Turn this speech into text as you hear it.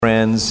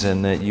friends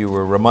and that you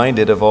were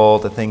reminded of all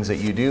the things that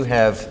you do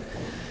have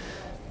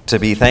to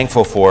be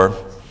thankful for.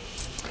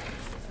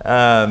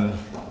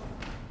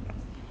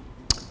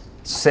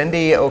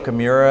 Cindy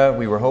Okamura,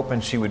 we were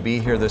hoping she would be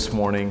here this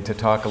morning to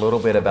talk a little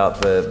bit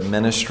about the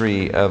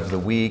ministry of the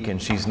week,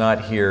 and she's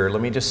not here.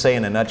 Let me just say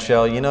in a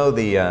nutshell, you know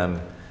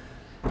the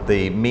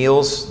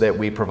meals that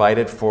we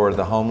provided for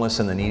the homeless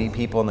and the needy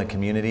people in the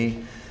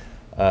community?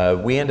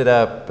 We ended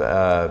up,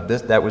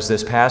 that was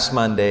this past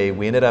Monday,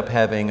 we ended up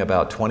having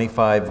about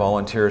 25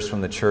 volunteers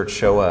from the church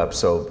show up,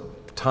 so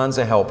tons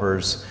of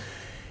helpers,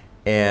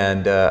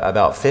 and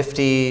about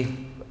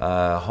 50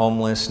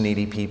 homeless,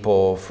 needy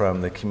people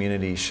from the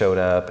community showed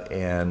up,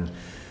 and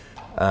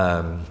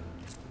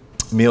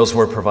meals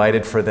were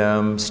provided for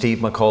them. Steve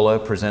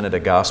McCullough presented a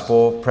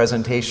gospel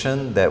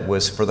presentation that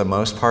was, for the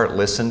most part,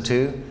 listened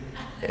to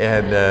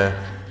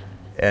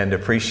and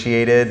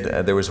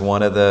appreciated. There was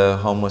one of the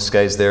homeless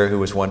guys there who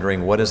was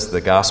wondering, what does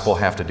the gospel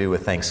have to do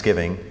with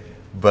Thanksgiving?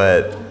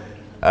 But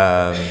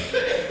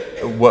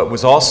what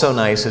was also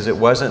nice is it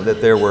wasn't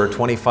that there were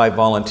 25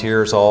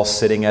 volunteers all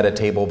sitting at a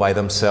table by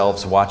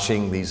themselves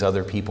watching these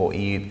other people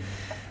eat,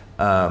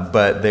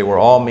 but they were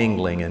all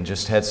mingling and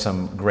just had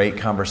some great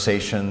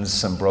conversations,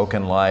 some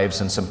broken lives,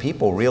 and some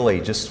people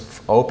really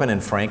just open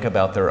and frank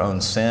about their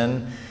own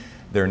sin,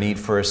 their need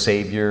for a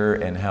Savior,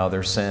 and how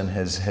their sin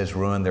has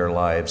ruined their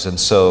lives. And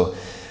so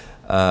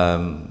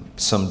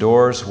some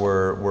doors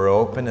were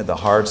open in the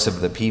hearts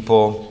of the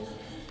people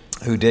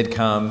who did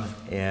come,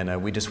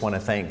 and we just want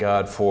to thank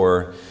God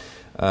for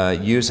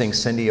using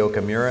Cindy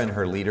Okamura and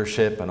her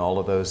leadership and all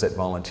of those that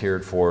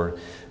volunteered for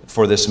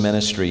this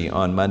ministry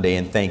on Monday,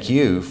 and thank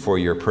you for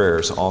your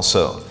prayers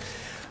also.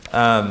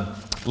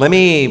 Let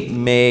me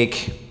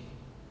make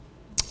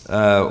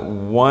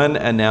one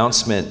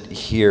announcement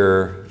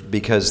here,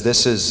 because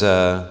this is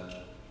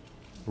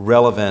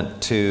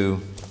relevant to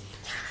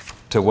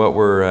what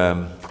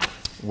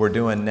we're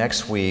doing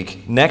next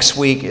week. Next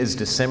week is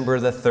December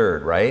the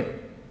 3rd, right?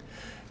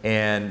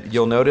 And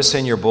you'll notice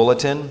in your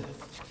bulletin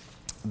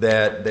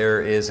that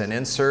there is an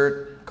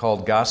insert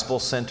called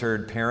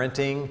Gospel-Centered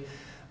Parenting.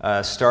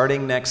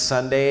 Starting next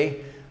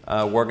Sunday,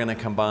 we're going to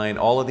combine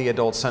all of the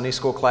adult Sunday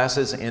school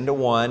classes into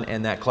one,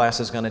 and that class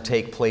is going to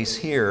take place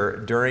here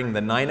during the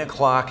 9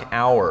 o'clock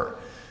hour.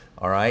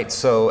 All right,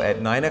 so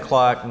at 9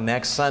 o'clock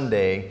next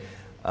Sunday,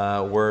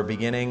 we're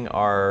beginning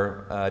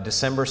our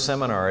December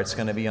seminar. It's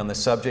going to be on the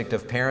subject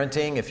of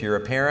parenting. If you're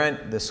a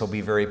parent, this will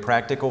be very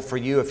practical for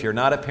you. If you're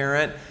not a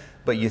parent,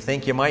 but you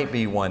think you might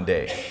be one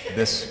day,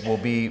 this will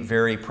be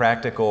very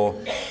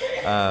practical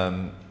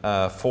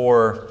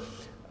for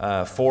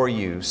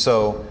you.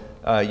 So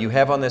you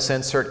have on this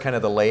insert kind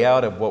of the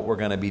layout of what we're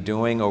going to be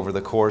doing over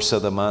the course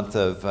of the month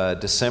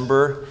of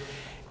December.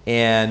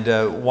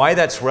 And why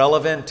that's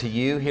relevant to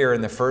you here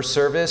in the first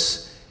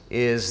service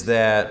is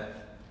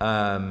that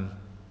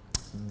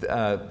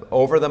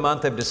over the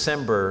month of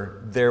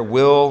December, there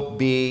will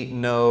be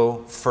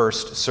no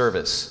first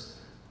service.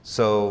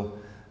 So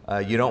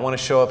you don't want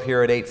to show up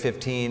here at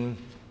 8:15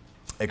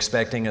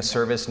 expecting a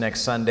service next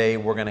Sunday.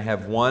 We're going to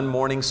have one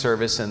morning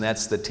service, and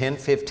that's the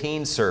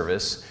 10:15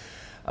 service.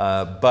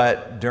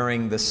 But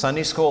during the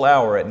Sunday school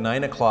hour at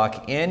 9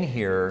 o'clock in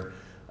here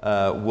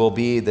will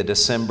be the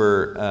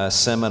December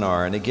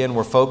seminar. And again,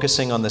 we're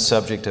focusing on the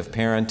subject of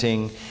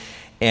parenting.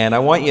 And I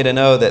want you to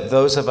know that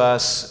those of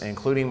us,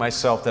 including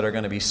myself, that are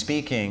going to be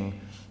speaking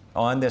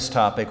on this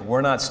topic,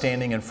 we're not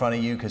standing in front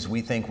of you because we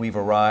think we've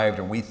arrived,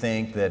 or we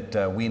think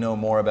that we know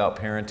more about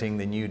parenting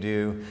than you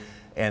do,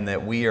 and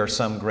that we are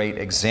some great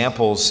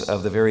examples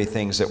of the very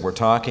things that we're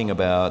talking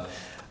about.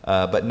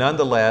 But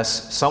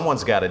nonetheless,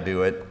 someone's got to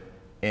do it.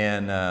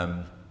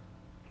 And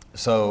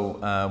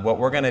so what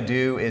we're going to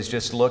do is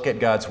just look at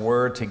God's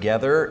Word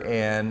together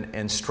and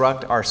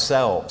instruct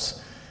ourselves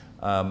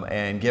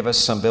and give us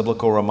some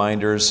biblical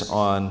reminders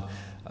on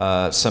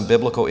some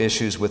biblical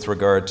issues with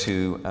regard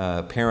to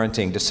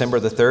parenting. December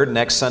the 3rd,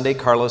 next Sunday,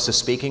 Carlos is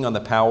speaking on the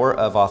power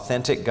of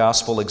authentic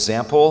gospel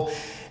example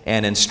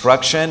and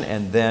instruction.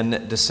 And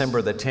then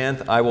December the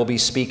 10th, I will be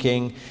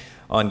speaking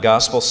on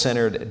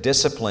gospel-centered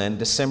discipline.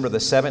 December the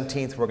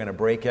 17th, we're going to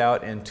break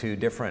out into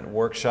different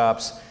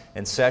workshops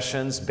and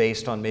sessions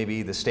based on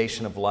maybe the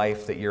station of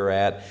life that you're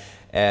at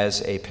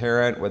as a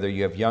parent, whether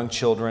you have young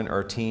children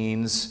or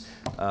teens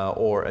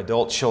or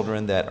adult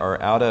children that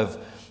are out of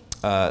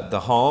the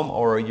home,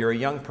 or you're a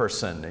young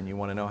person and you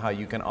want to know how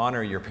you can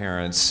honor your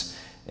parents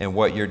and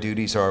what your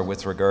duties are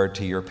with regard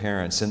to your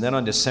parents. And then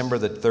on December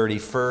the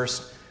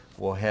 31st,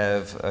 we'll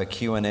have a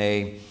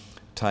Q&A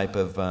type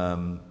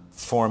of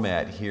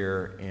format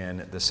here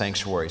in the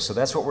sanctuary. So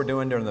that's what we're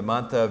doing during the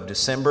month of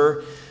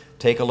December.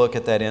 Take a look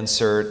at that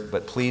insert,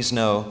 but please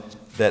know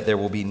that there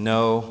will be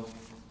no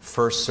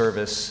first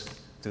service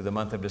through the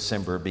month of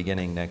December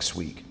beginning next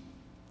week.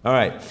 All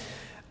right.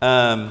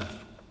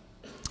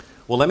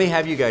 Well, let me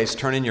have you guys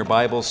turn in your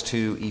Bibles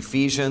to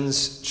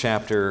Ephesians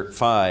chapter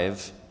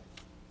 5.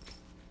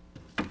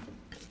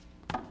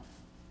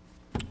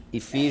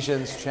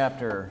 Ephesians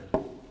chapter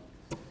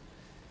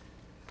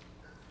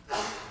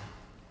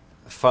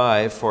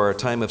 5 for our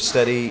time of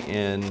study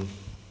in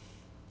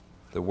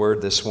the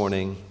Word this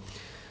morning.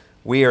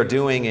 We are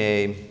doing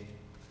a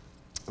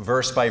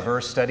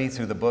verse-by-verse study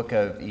through the book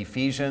of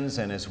Ephesians,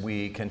 and as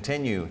we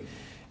continue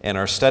in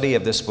our study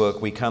of this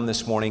book, we come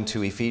this morning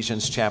to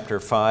Ephesians chapter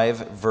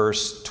 5,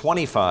 verse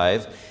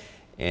 25,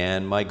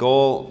 and my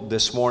goal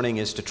this morning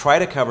is to try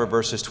to cover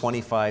verses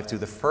 25 through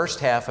the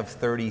first half of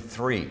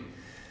 33.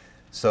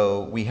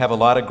 So we have a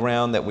lot of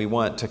ground that we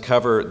want to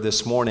cover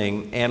this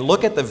morning. And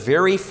look at the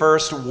very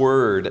first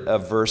word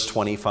of verse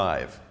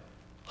 25.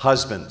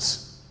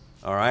 Husbands.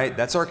 All right,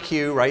 that's our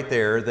cue right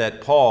there that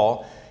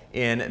Paul,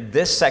 in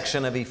this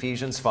section of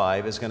Ephesians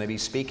 5, is going to be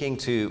speaking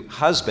to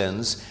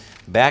husbands.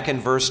 Back in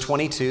verse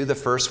 22, the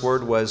first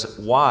word was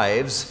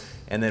wives.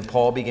 And then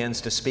Paul begins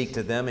to speak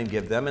to them and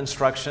give them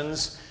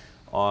instructions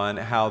on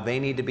how they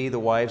need to be the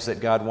wives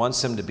that God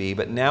wants them to be.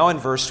 But now in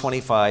verse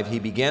 25, he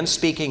begins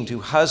speaking to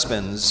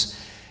husbands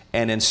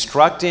and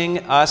instructing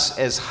us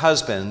as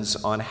husbands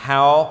on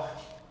how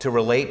to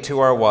relate to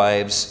our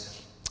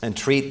wives and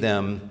treat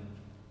them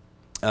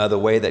the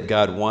way that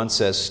God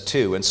wants us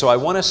to. And so I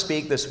want to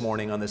speak this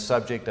morning on the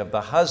subject of the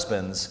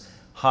husband's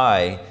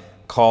high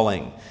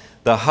calling.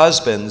 The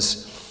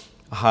husband's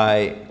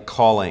high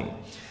calling.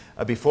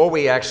 Before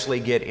we actually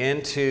get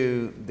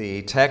into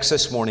the text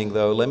this morning,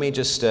 though, let me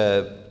just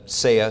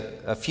say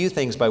a few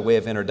things by way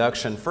of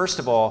introduction. First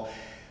of all,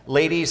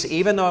 ladies,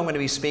 even though I'm going to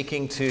be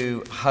speaking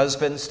to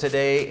husbands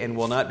today and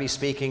will not be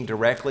speaking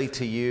directly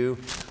to you,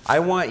 I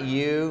want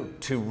you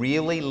to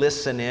really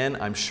listen in.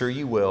 I'm sure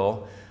you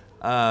will.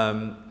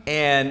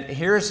 And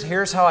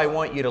here's how I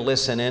want you to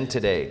listen in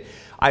today.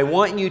 I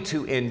want you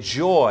to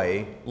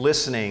enjoy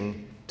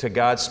listening to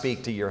God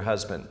speak to your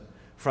husband.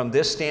 From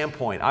this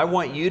standpoint, I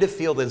want you to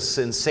feel the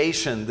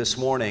sensation this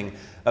morning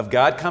of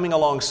God coming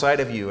alongside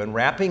of you and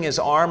wrapping His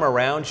arm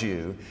around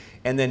you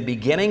and then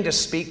beginning to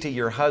speak to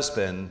your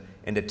husband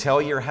and to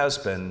tell your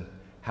husband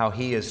how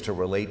he is to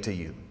relate to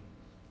you.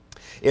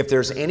 If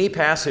there's any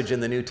passage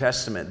in the New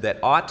Testament that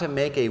ought to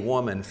make a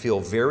woman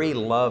feel very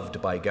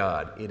loved by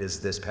God, it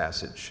is this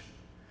passage.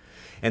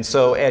 And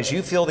so as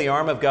you feel the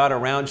arm of God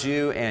around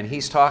you and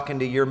He's talking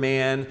to your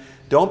man,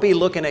 don't be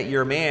looking at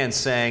your man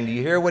saying, do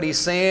you hear what he's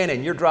saying?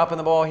 And you're dropping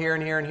the ball here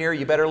and here and here.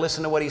 You better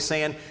listen to what he's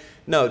saying.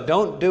 No,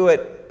 don't do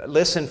it.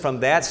 Listen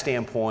from that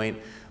standpoint.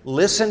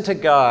 Listen to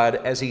God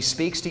as He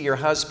speaks to your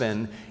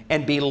husband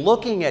and be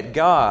looking at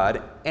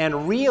God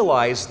and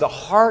realize the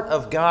heart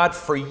of God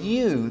for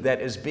you that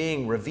is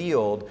being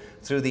revealed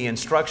through the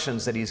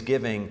instructions that He's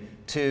giving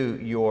to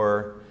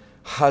your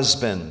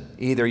husband,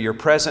 either your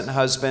present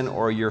husband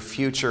or your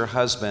future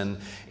husband.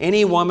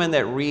 Any woman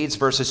that reads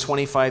verses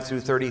 25 through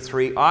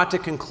 33 ought to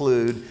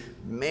conclude,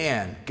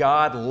 man,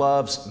 God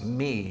loves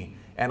me,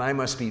 and I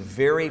must be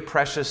very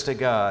precious to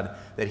God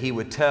that He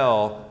would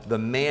tell the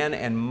man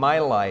in my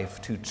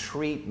life to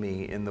treat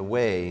me in the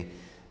way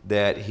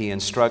that He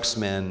instructs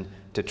men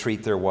to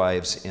treat their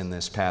wives in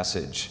this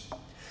passage.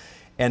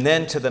 And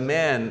then to the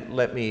men,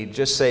 let me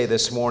just say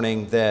this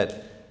morning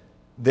that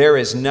there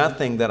is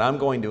nothing that I'm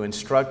going to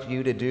instruct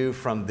you to do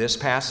from this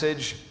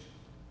passage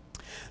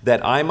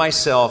that I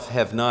myself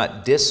have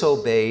not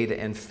disobeyed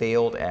and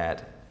failed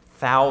at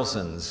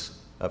thousands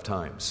of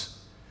times.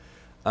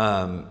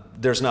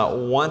 There's not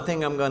one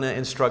thing I'm going to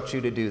instruct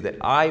you to do that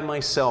I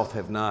myself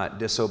have not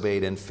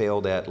disobeyed and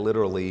failed at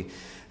literally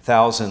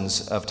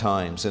thousands of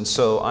times. And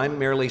so I'm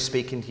merely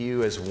speaking to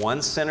you as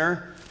one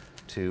sinner.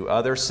 To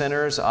other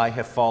sinners, I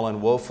have fallen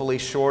woefully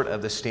short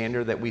of the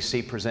standard that we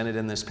see presented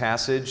in this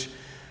passage.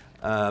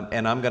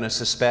 And I'm going to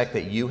suspect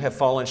that you have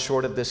fallen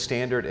short of this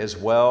standard as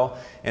well.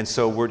 And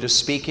so we're just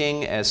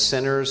speaking as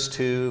sinners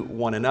to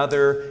one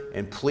another.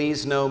 And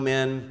please know,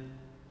 men,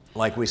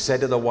 like we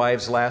said to the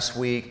wives last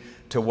week,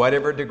 to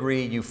whatever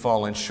degree you've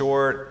fallen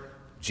short,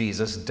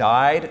 Jesus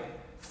died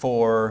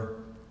for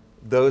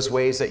those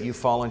ways that you've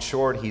fallen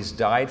short. He's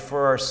died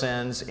for our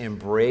sins.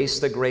 Embrace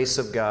the grace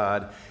of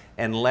God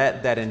and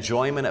let that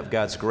enjoyment of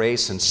God's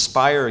grace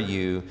inspire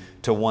you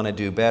to want to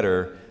do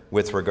better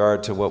with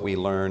regard to what we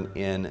learn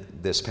in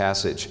this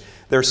passage.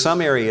 There are some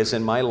areas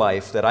in my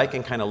life that I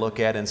can kind of look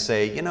at and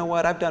say, you know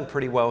what, I've done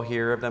pretty well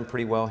here, I've done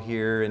pretty well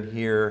here and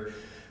here.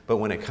 But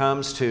when it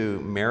comes to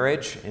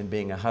marriage and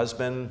being a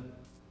husband,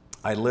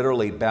 I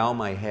literally bow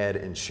my head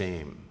in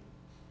shame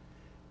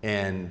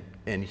and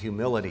in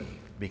humility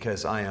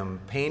because I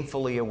am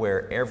painfully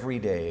aware every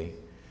day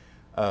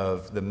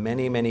of the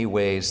many, many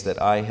ways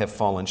that I have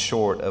fallen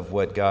short of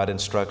what God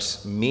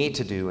instructs me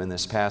to do in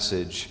this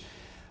passage.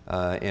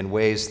 In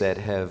ways that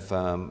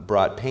have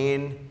brought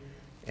pain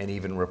and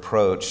even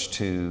reproach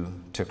to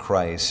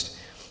Christ.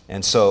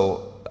 And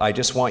so I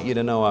just want you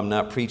to know I'm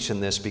not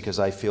preaching this because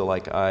I feel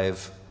like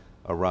I've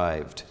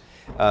arrived.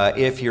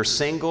 If you're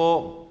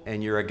single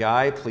and you're a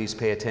guy, please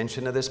pay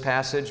attention to this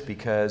passage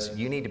because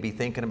you need to be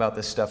thinking about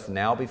this stuff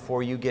now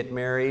before you get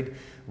married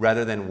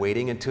rather than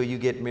waiting until you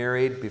get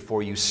married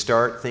before you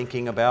start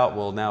thinking about,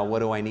 well, now what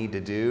do I need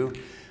to do?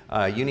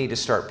 You need to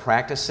start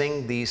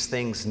practicing these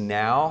things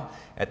now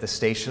at the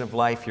station of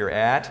life you're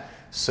at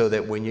so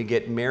that when you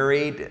get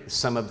married,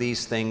 some of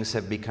these things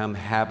have become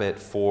habit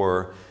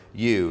for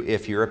you.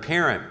 If you're a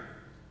parent,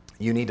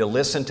 you need to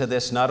listen to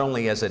this not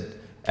only as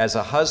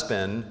a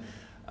husband,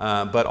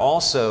 but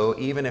also,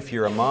 even if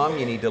you're a mom,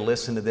 you need to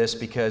listen to this,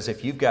 because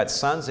if you've got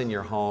sons in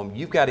your home,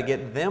 you've got to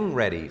get them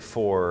ready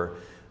for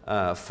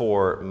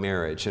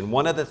marriage. And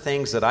one of the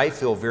things that I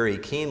feel very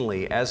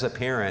keenly as a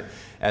parent,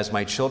 as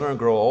my children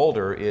grow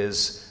older,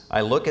 is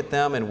I look at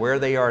them and where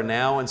they are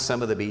now and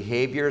some of the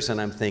behaviors,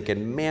 and I'm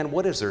thinking, man,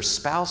 what is their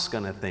spouse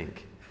going to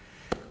think?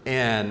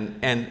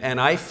 And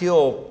I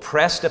feel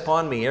pressed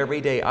upon me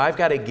every day. I've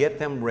got to get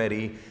them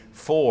ready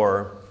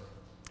for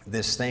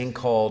this thing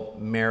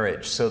called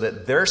marriage, so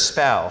that their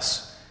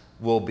spouse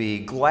will be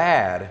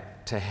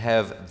glad to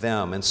have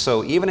them. And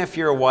so even if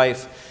you're a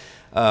wife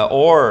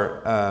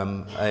or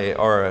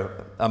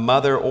a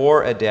mother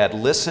or a dad,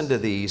 listen to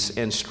these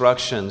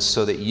instructions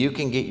so that you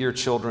can get your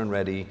children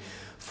ready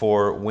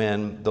for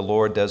when the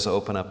Lord does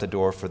open up the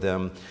door for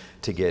them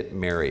to get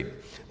married.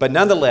 But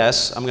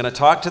nonetheless, I'm going to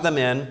talk to the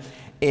men,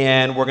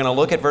 and we're going to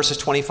look at verses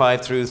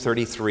 25 through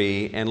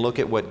 33 and look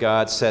at what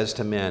God says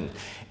to men.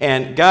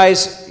 And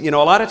guys, a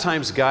lot of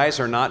times guys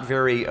are not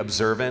very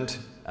observant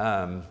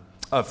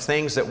of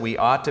things that we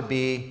ought to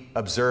be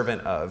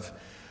observant of.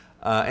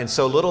 And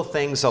so little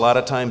things a lot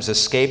of times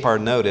escape our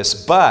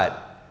notice.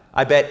 But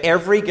I bet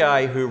every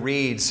guy who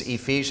reads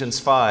Ephesians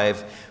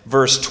 5,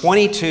 verse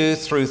 22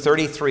 through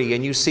 33,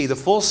 and you see the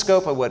full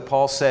scope of what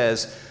Paul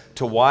says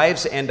to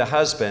wives and to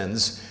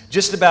husbands,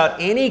 just about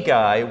any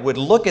guy would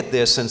look at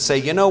this and say,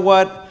 you know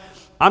what?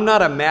 I'm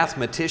not a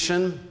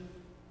mathematician,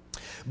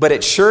 but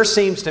it sure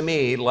seems to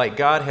me like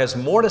God has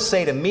more to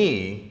say to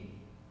me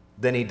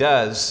than he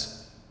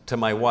does to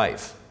my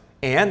wife.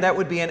 And that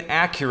would be an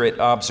accurate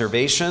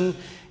observation.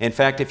 In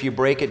fact, if you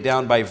break it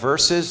down by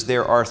verses,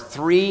 there are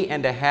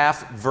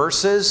 3.5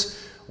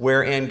 verses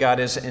wherein God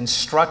is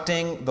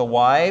instructing the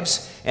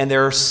wives, and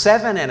there are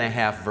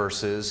 7.5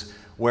 verses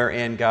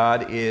wherein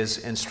God is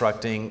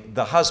instructing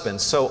the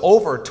husbands. So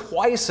over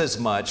twice as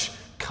much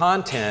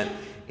content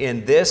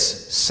in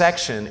this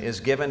section is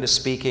given to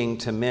speaking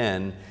to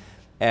men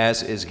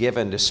as is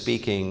given to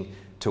speaking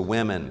to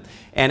women.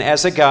 And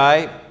as a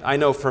guy, I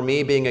know for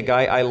me, being a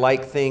guy, I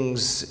like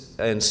things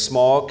in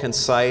small,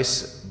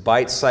 concise,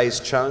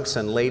 bite-sized chunks.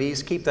 And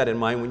ladies, keep that in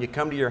mind. When you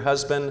come to your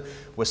husband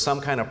with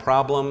some kind of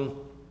problem,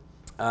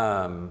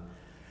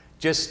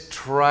 just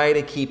try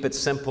to keep it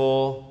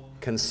simple,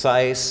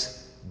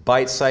 concise,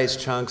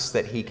 bite-sized chunks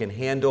that he can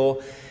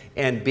handle.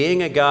 And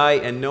being a guy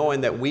and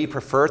knowing that we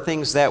prefer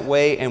things that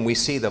way, and we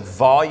see the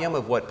volume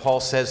of what Paul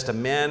says to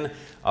men,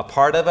 a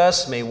part of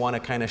us may want to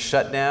kind of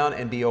shut down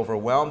and be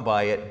overwhelmed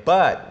by it.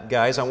 But,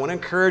 guys, I want to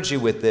encourage you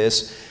with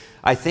this.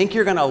 I think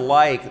you're going to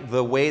like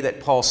the way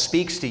that Paul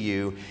speaks to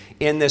you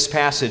in this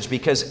passage,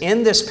 because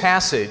in this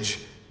passage,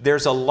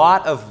 there's a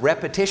lot of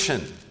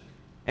repetition.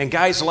 And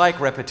guys like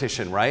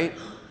repetition, right?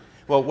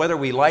 Well, whether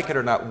we like it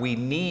or not, we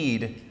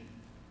need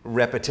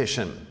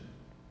repetition.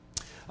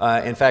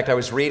 In fact, I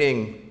was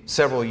reading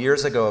several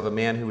years ago of a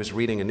man who was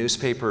reading a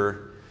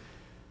newspaper,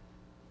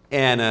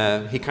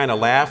 and he kind of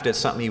laughed at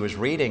something he was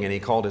reading, and he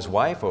called his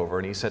wife over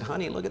and he said,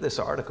 honey, look at this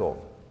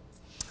article.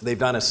 They've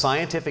done a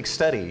scientific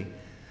study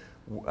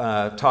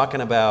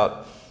talking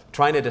about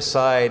trying to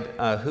decide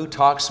who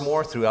talks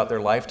more throughout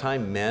their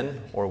lifetime,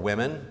 men or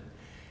women.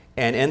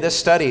 And in this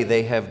study,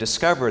 they have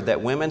discovered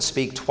that women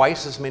speak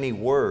twice as many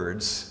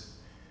words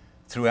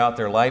throughout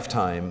their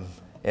lifetime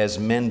as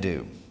men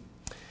do.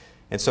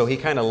 And so he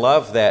kind of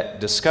loved that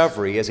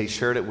discovery as he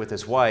shared it with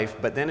his wife.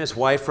 But then his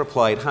wife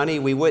replied, honey,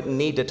 we wouldn't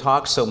need to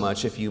talk so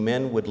much if you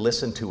men would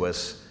listen to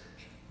us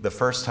the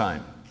first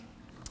time.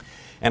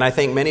 And I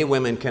think many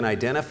women can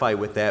identify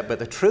with that. But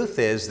the truth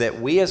is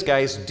that we as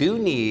guys do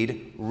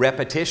need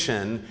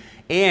repetition.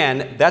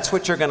 And that's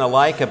what you're going to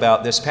like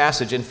about this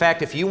passage. In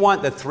fact, if you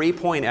want the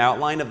 3-point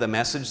outline of the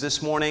message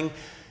this morning,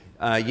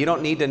 you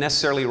don't need to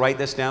necessarily write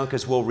this down,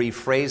 because we'll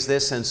rephrase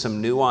this in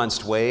some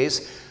nuanced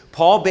ways.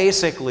 Paul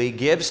basically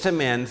gives to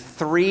men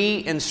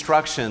 3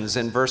 instructions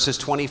in verses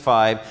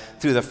 25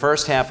 through the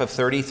first half of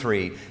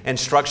 33.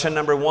 Instruction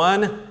number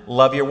 1,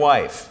 love your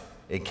wife.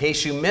 In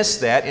case you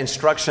missed that,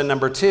 instruction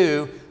number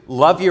 2,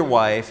 love your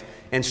wife.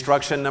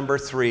 Instruction number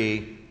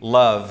 3,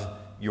 love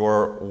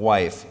your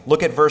wife.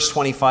 Look at verse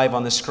 25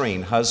 on the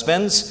screen.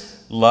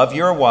 Husbands, love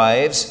your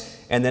wives.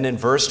 And then in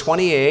verse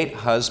 28,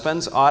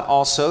 husbands ought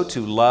also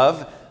to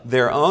love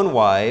their own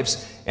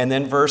wives. And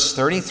then verse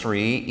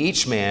 33,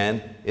 each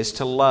man is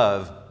to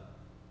love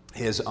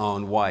his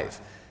own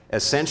wife.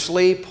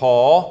 Essentially,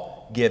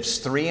 Paul gives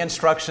 3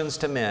 instructions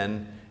to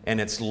men, and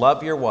it's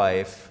love your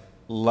wife,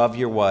 love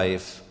your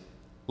wife,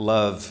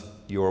 love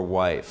your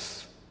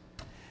wife.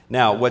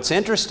 Now, what's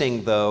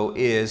interesting, though,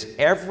 is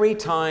every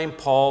time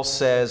Paul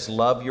says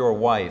love your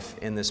wife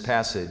in this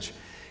passage,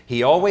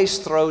 he always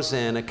throws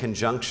in a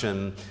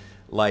conjunction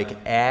like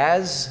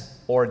as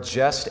or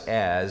just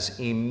as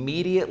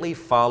immediately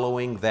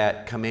following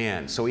that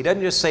command. So he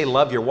doesn't just say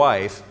love your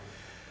wife,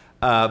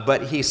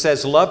 but he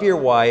says love your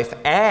wife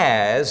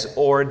as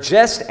or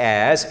just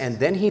as, and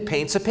then he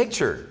paints a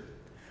picture.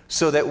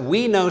 so that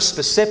we know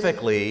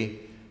specifically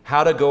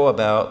how to go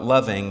about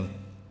loving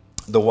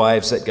the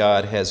wives that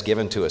God has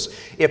given to us.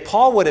 If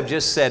Paul would have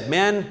just said,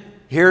 men,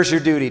 here's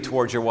your duty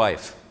towards your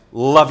wife.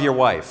 Love your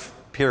wife,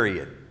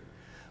 period.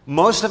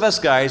 Most of us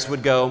guys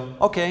would go,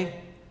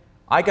 okay,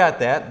 I got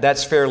that.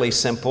 That's fairly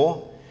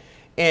simple.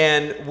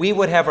 And we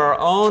would have our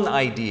own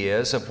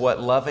ideas of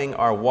what loving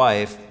our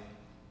wife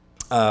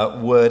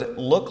would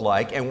look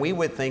like, and we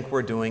would think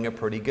we're doing a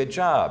pretty good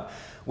job.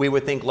 We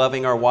would think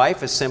loving our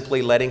wife is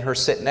simply letting her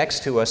sit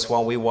next to us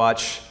while we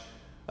watch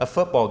a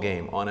football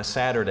game on a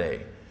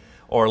Saturday.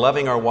 Or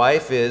loving our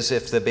wife is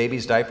if the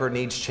baby's diaper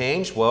needs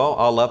changed, well,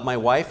 I'll love my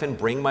wife and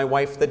bring my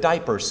wife the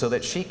diaper so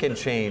that she can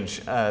change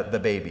the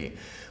baby.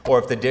 Or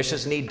if the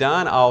dishes need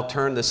done, I'll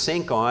turn the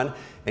sink on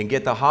and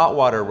get the hot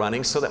water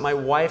running so that my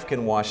wife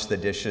can wash the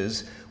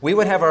dishes. We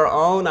would have our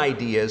own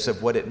ideas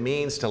of what it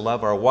means to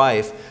love our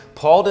wife.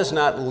 Paul does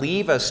not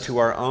leave us to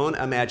our own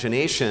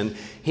imagination.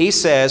 He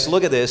says,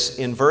 look at this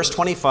in verse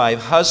 25,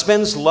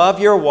 husbands, love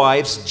your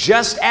wives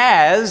just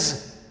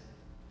as...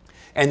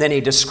 And then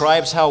he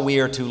describes how we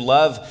are to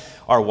love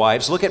our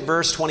wives. Look at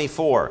verse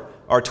 24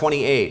 or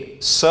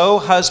 28. So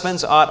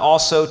husbands ought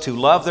also to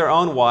love their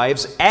own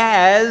wives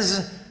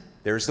as,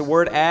 there's the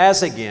word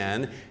as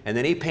again, and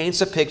then he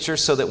paints a picture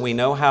so that we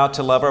know how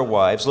to love our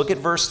wives. Look at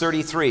verse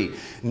 33.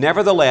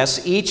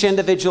 Nevertheless, each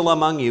individual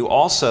among you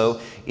also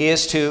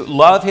is to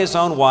love his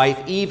own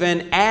wife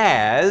even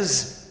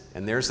as,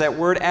 and there's that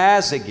word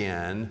as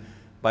again,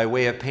 by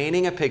way of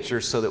painting a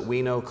picture so that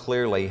we know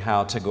clearly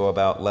how to go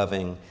about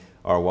loving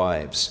our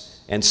wives.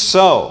 And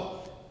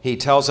so, he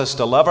tells us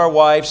to love our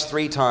wives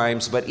 3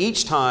 times, but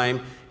each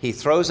time he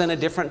throws in a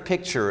different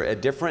picture, a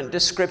different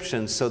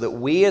description, so that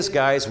we as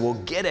guys will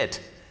get it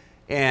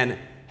and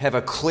have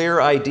a clear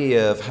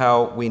idea of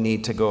how we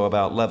need to go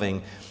about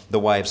loving the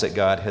wives that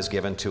God has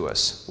given to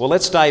us. Well,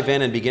 let's dive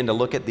in and begin to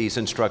look at these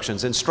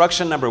instructions.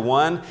 Instruction number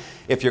 1,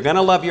 if you're going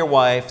to love your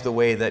wife the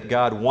way that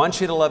God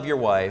wants you to love your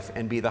wife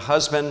and be the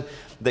husband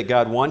that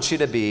God wants you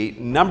to be,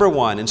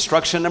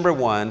 instruction number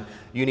 1,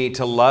 you need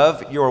to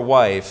love your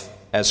wife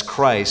as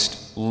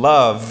Christ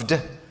loved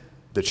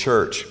the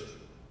church.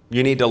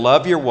 You need to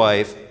love your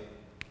wife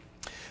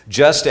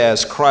just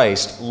as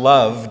Christ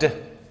loved,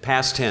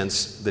 past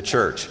tense, the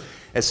church.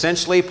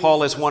 Essentially,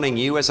 Paul is wanting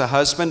you as a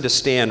husband to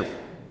stand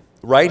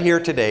right here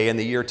today in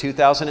the year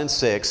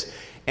 2006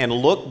 and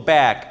look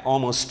back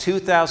almost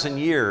 2,000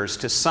 years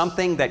to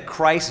something that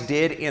Christ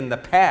did in the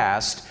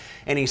past.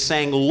 And he's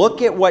saying,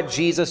 look at what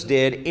Jesus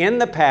did in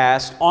the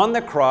past on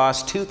the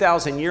cross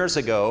 2,000 years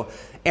ago,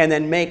 and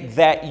then make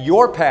that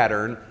your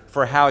pattern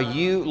for how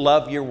you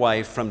love your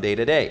wife from day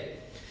to day.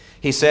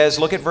 He says,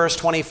 look at verse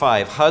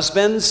 25,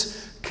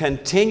 husbands,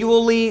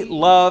 continually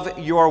love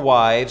your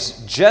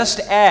wives just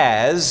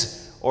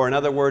as, or in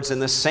other words, in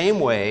the same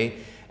way,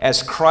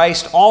 as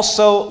Christ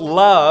also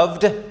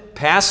loved,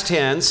 past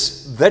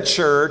tense, the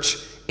church,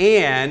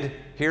 and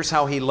here's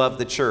how he loved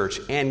the church,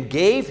 and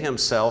gave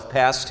himself,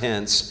 past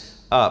tense,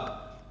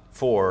 up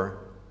for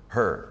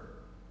her.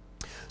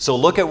 So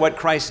look at what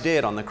Christ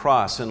did on the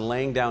cross in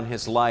laying down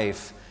his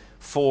life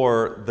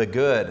for the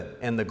good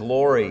and the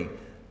glory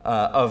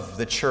of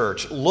the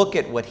church. Look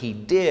at what he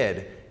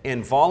did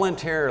in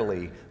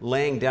voluntarily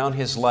laying down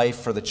his life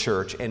for the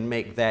church, and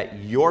make that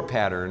your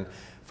pattern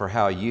for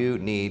how you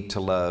need to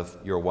love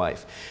your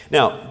wife.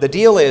 Now, the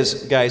deal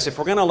is, guys, if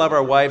we're going to love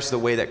our wives the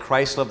way that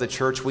Christ loved the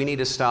church, we need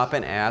to stop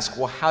and ask,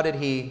 well, how did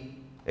he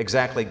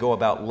exactly go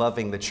about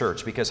loving the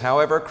church? Because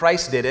however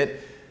Christ did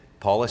it,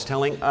 Paul is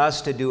telling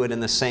us to do it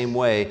in the same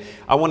way.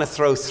 I want to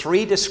throw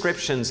 3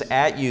 descriptions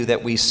at you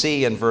that we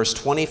see in verse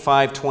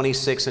 25,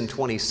 26, and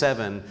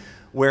 27,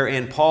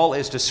 wherein Paul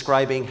is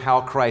describing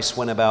how Christ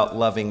went about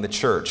loving the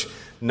church.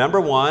 Number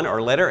 1,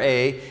 or letter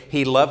A,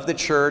 he loved the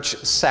church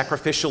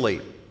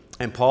sacrificially.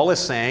 And Paul is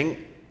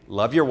saying,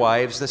 love your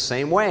wives the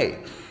same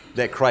way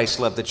that Christ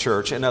loved the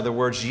church. In other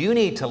words, you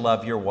need to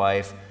love your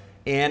wife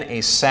in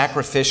a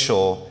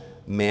sacrificial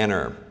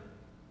manner.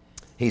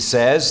 He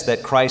says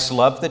that Christ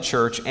loved the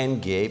church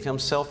and gave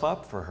himself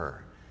up for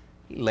her.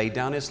 He laid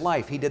down his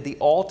life. He did the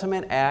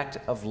ultimate act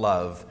of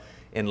love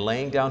in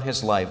laying down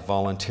his life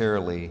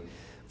voluntarily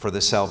for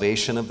the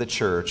salvation of the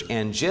church.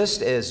 And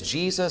just as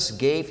Jesus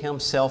gave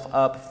himself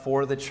up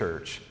for the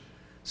church,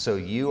 so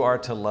you are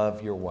to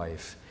love your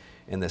wife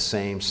in the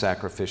same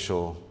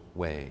sacrificial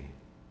way,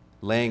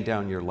 laying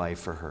down your life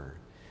for her.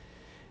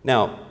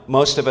 Now,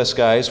 most of us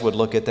guys would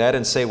look at that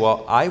and say,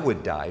 well, I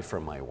would die for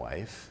my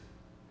wife.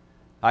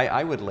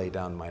 I would lay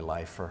down my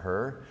life for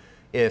her.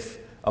 If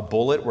a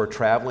bullet were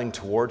traveling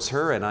towards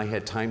her and I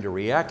had time to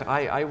react,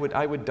 I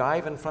would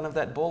dive in front of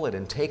that bullet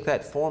and take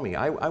that for me.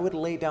 I would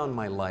lay down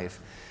my life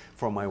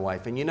for my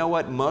wife. And you know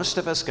what? Most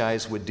of us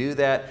guys would do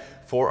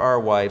that for our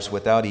wives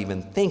without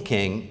even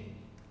thinking.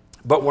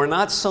 But we're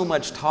not so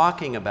much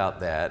talking about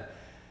that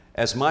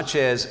as much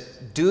as,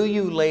 do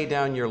you lay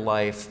down your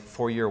life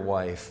for your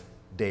wife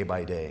day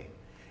by day?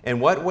 In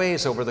what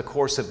ways over the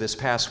course of this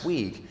past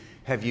week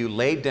have you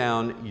laid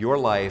down your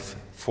life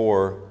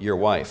for your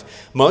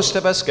wife? Most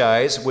of us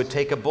guys would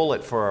take a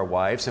bullet for our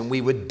wives, and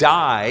we would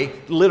die,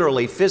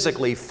 literally,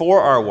 physically,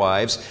 for our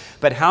wives.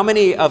 But how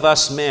many of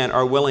us men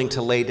are willing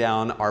to lay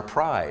down our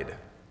pride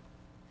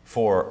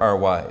for our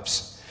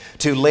wives?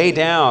 To lay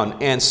down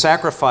and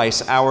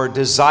sacrifice our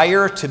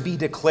desire to be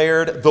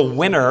declared the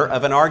winner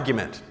of an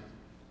argument.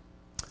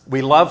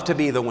 We love to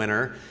be the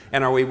winner,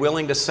 and are we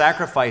willing to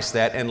sacrifice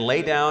that and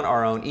lay down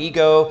our own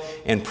ego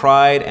and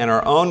pride and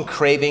our own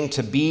craving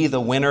to be the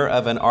winner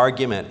of an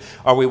argument?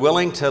 Are we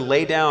willing to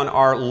lay down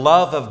our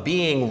love of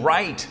being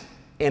right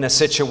in a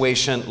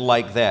situation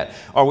like that?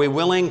 Are we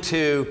willing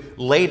to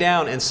lay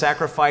down and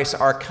sacrifice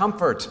our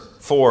comfort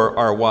for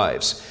our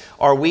wives?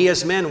 Are we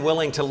as men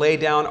willing to lay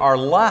down our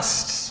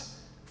lusts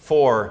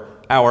for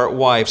our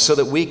wives so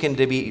that we can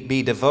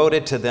be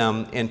devoted to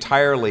them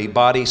entirely,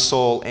 body,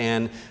 soul,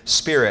 and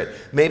spirit?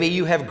 Maybe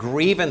you have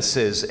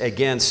grievances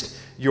against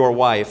your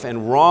wife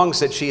and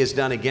wrongs that she has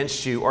done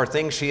against you, or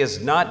things she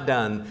has not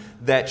done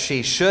that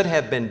she should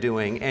have been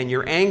doing, and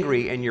you're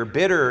angry and you're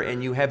bitter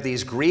and you have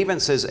these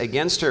grievances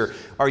against her.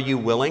 Are you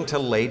willing to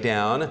lay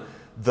down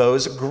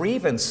those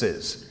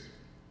grievances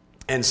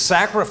and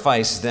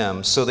sacrifice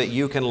them so that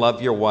you can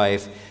love your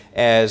wife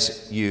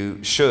as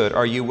you should?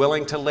 Are you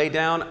willing to lay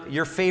down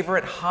your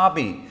favorite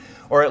hobby,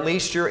 or at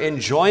least your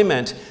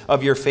enjoyment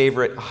of your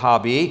favorite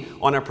hobby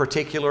on a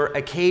particular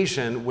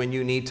occasion when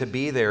you need to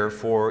be there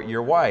for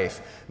your wife?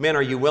 Men,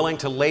 are you willing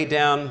to lay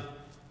down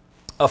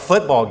a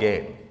football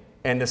game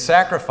and to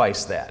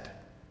sacrifice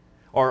that?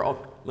 Or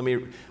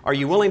are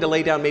you willing to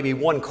lay down maybe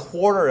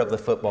 1/4 of the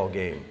football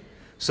game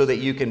so that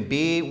you can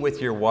be with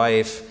your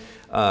wife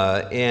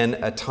in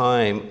a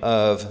time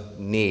of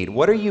need?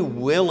 What are you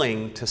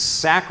willing to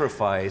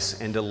sacrifice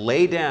and to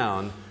lay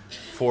down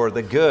for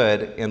the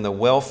good and the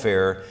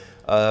welfare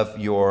of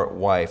your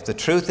wife? The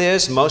truth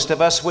is, most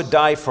of us would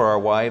die for our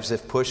wives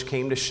if push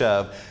came to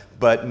shove,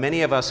 but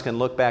many of us can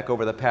look back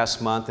over the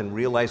past month and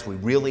realize we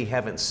really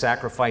haven't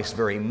sacrificed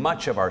very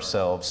much of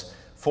ourselves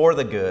for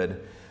the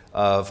good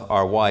of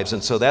our wives.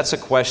 And so that's a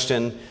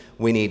question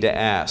we need to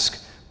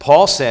ask.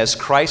 Paul says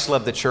Christ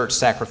loved the church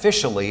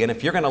sacrificially, and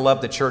if you're going to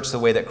love the church the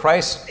way that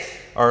Christ,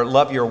 or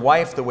love your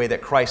wife the way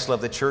that Christ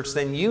loved the church,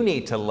 then you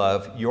need to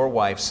love your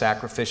wife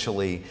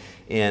sacrificially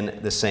in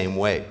the same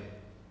way.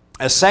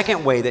 A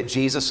second way that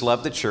Jesus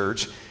loved the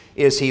church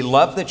is he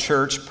loved the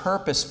church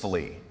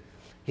purposefully.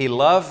 He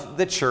loved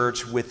the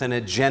church with an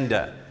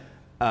agenda.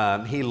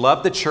 He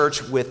loved the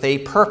church with a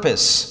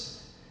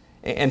purpose.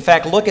 In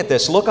fact, look at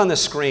this. Look on the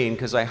screen,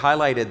 because I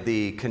highlighted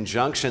the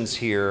conjunctions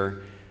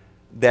here.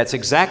 That's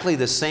exactly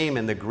the same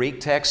in the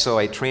Greek text, so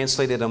I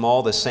translated them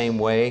all the same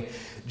way.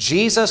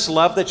 Jesus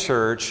loved the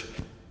church,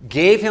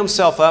 gave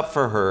himself up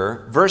for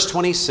her, verse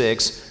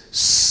 26,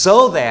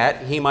 so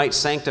that he might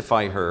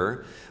sanctify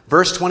her.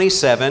 Verse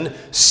 27,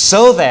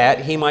 so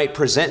that he might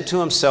present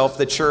to himself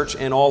the church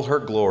in all her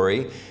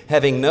glory,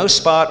 having no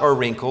spot or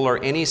wrinkle or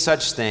any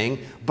such thing,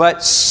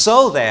 but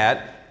so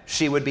that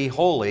she would be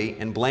holy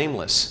and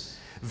blameless.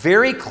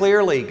 Very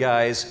clearly,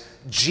 guys,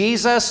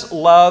 Jesus'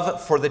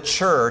 love for the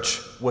church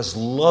was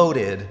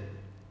loaded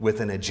with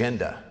an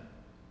agenda,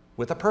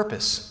 with a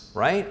purpose,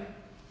 right?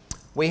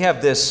 We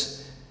have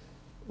this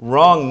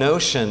wrong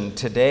notion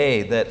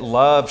today that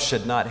love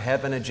should not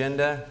have an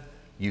agenda.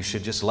 You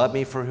should just love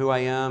me for who I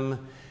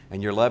am,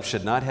 and your love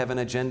should not have an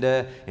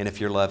agenda. And if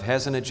your love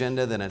has an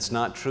agenda, then it's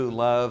not true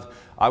love.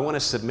 I want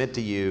to submit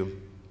to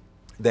you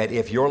that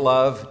if your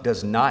love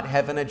does not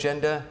have an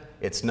agenda,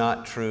 it's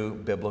not true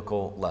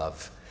biblical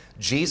love.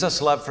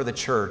 Jesus' love for the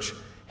church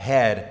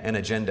had an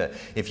agenda.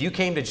 If you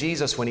came to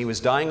Jesus when he was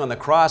dying on the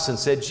cross and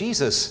said,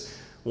 Jesus,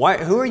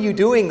 who are you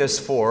doing this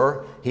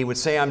for? He would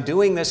say, I'm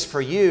doing this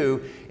for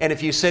you. And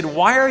if you said,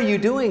 why are you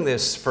doing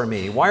this for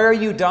me? Why are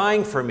you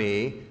dying for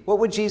me? What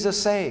would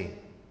Jesus say?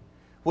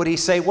 Would he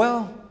say,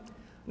 well,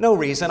 no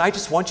reason. I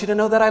just want you to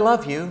know that I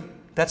love you.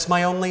 That's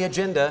my only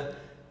agenda.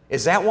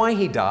 Is that why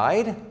he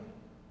died?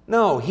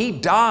 No, he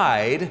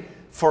died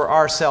for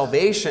our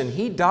salvation.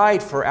 He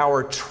died for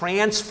our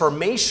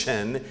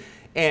transformation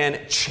and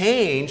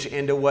change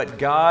into what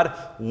God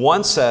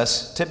wants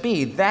us to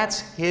be. That's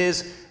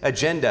his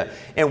agenda.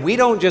 And we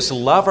don't just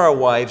love our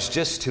wives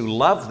just to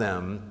love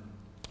them.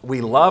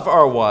 We love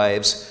our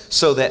wives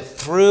so that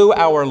through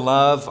our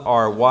love,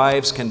 our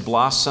wives can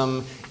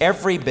blossom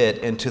every bit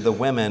into the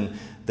women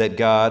that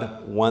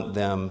God wants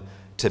them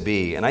to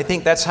be. And I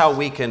think that's how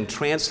we can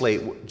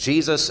translate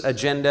Jesus'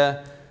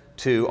 agenda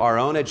to our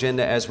own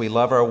agenda as we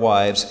love our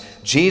wives.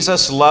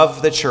 Jesus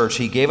loved the church.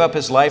 He gave up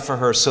his life for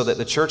her so that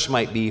the church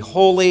might be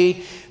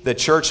holy, the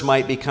church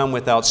might become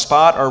without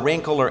spot or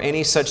wrinkle or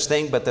any such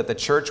thing, but that the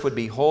church would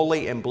be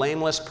holy and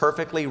blameless,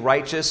 perfectly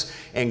righteous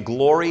and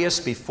glorious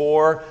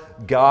before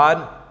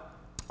God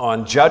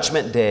on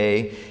Judgment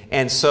Day.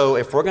 And so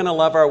if we're going to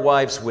love our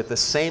wives with the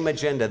same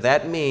agenda,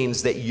 that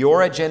means that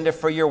your agenda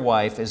for your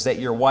wife is that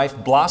your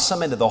wife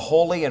blossom into the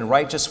holy and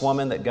righteous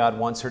woman that God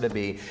wants her to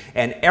be.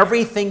 And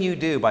everything you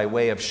do by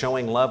way of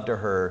showing love to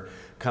her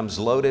comes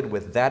loaded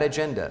with that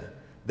agenda,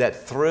 that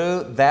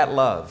through that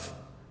love,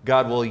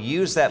 God will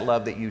use that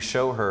love that you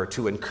show her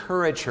to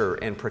encourage her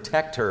and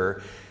protect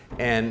her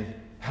and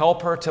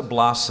help her to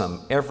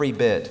blossom every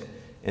bit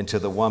into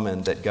the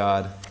woman that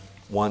God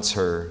wants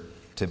her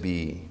to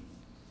be.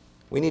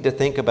 We need to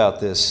think about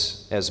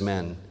this as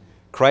men.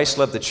 Christ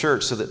loved the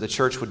church so that the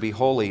church would be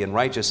holy and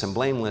righteous and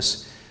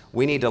blameless.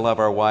 We need to love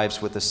our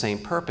wives with the same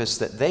purpose,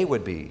 that they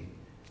would be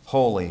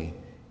holy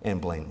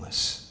and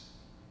blameless.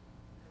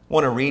 I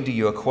want to read to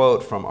you a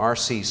quote from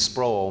R.C.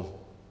 Sproul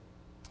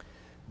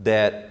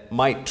that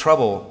might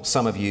trouble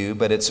some of you,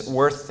 but it's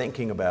worth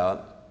thinking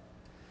about.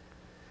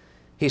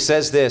 He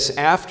says this: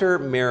 after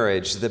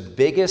marriage, the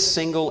biggest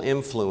single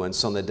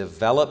influence on the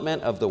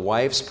development of the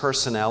wife's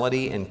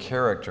personality and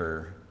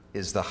character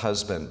is the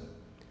husband.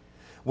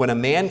 When a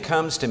man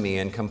comes to me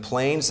and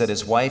complains that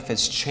his wife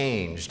has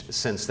changed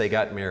since they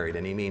got married,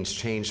 and he means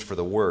changed for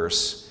the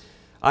worse,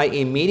 I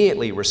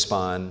immediately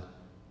respond,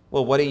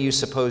 well, what do you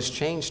suppose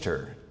changed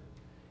her?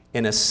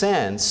 In a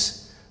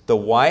sense, the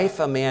wife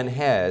a man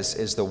has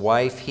is the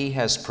wife he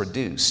has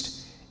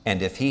produced.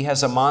 And if he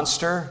has a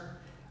monster,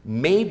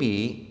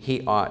 maybe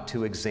he ought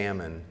to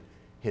examine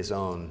his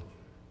own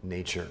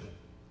nature.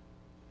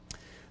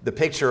 The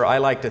picture I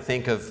like to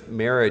think of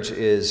marriage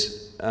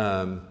is,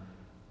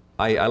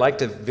 I like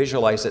to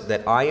visualize it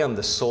that I am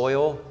the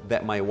soil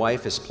that my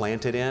wife is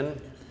planted in.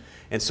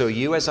 And so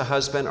you as a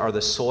husband are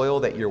the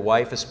soil that your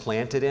wife is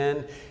planted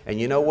in. And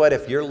you know what?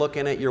 If you're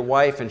looking at your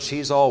wife and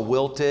she's all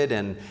wilted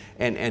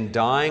and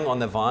dying on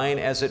the vine,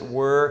 as it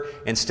were,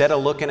 instead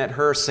of looking at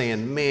her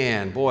saying,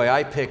 man, boy,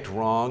 I picked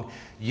wrong,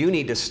 you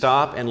need to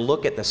stop and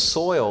look at the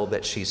soil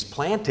that she's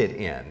planted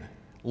in.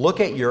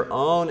 Look at your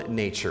own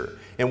nature.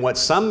 And what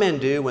some men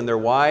do when their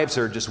wives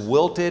are just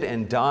wilted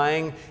and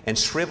dying and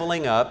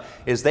shriveling up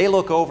is they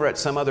look over at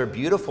some other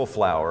beautiful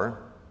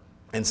flower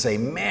and say,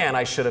 man,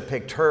 I should have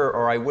picked her,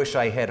 or I wish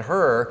I had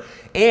her.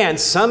 And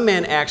some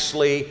men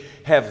actually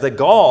have the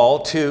gall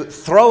to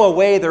throw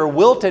away their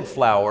wilted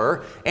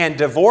flower and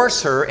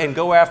divorce her and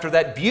go after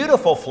that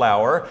beautiful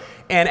flower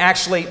and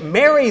actually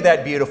marry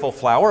that beautiful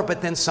flower,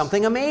 but then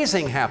something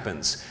amazing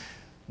happens.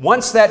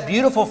 Once that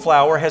beautiful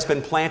flower has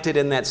been planted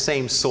in that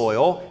same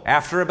soil,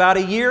 after about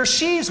a year,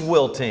 she's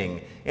wilting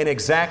in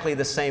exactly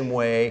the same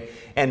way.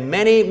 And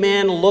many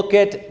men look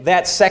at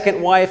that second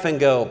wife and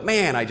go,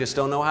 man, I just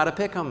don't know how to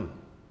pick them.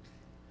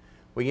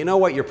 Well, you know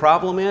what your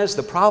problem is?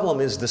 The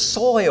problem is the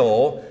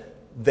soil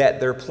that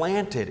they're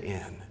planted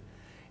in.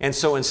 And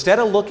so instead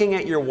of looking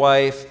at your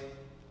wife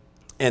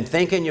and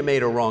thinking you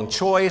made a wrong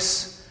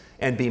choice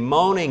and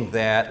bemoaning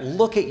that,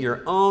 look at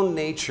your own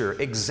nature.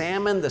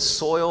 Examine the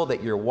soil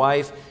that your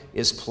wife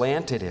is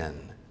planted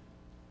in.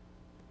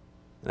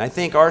 And I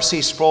think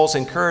R.C. Sproul's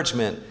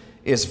encouragement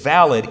is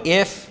valid.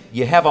 If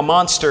you have a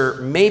monster,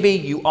 maybe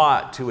you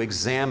ought to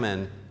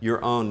examine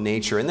your own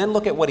nature. And then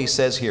look at what he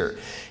says here.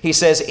 He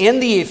says, in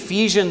the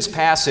Ephesians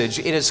passage,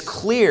 it is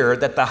clear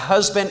that the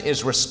husband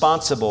is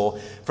responsible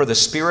for the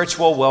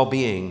spiritual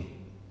well-being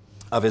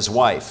of his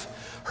wife.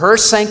 Her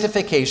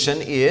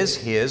sanctification is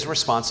his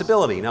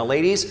responsibility. Now,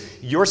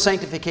 ladies, your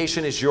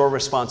sanctification is your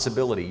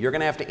responsibility. You're going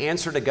to have to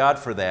answer to God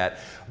for that.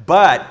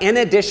 But in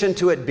addition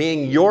to it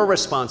being your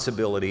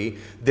responsibility,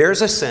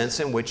 there's a sense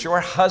in which your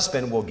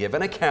husband will give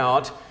an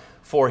account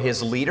for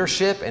his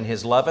leadership and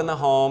his love in the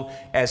home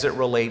as it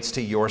relates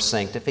to your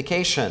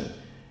sanctification.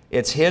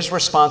 It's his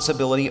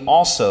responsibility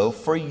also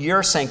for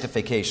your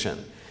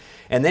sanctification.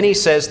 And then he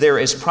says there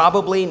is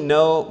probably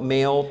no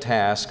male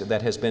task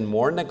that has been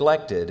more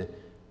neglected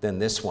than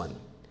this one.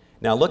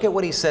 Now look at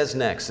what he says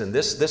next, and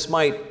this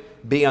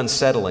might be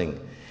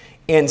unsettling.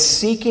 In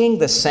seeking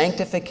the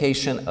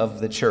sanctification of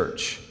the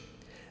church,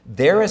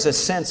 there is a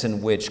sense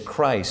in which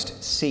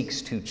Christ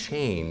seeks to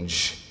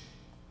change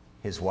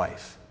his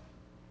wife.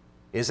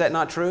 Is that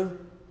not true?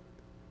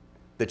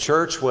 The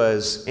church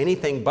was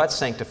anything but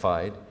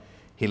sanctified.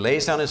 He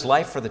lays down his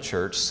life for the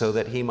church so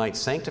that he might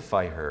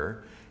sanctify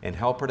her and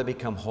help her to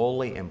become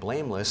holy and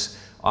blameless.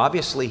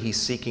 Obviously, he's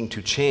seeking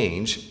to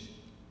change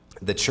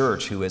the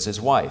church, who is his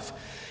wife.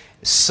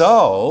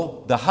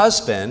 So, the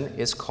husband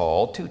is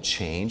called to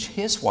change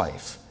his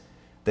wife.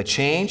 The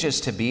change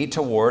is to be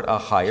toward a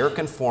higher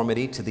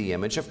conformity to the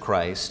image of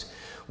Christ.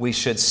 We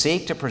should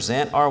seek to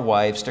present our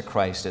wives to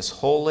Christ as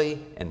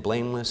holy and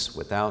blameless,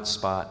 without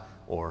spot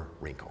or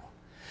wrinkle.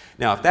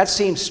 Now, if that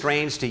seems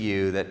strange to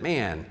you, that,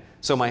 man,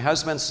 so my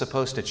husband's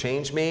supposed to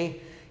change me,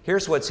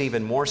 here's what's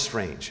even more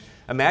strange.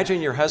 Imagine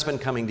your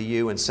husband coming to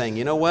you and saying,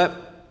 you know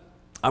what?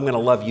 I'm going to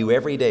love you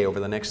every day over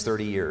the next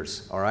 30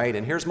 years, all right?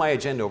 And here's my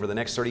agenda over the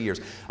next 30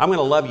 years. I'm going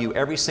to love you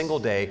every single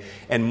day,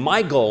 and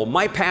my goal,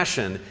 my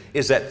passion,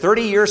 is that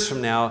 30 years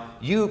from now,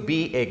 you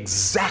be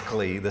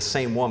exactly the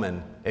same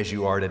woman as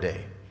you are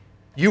today.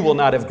 You will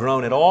not have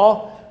grown at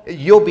all.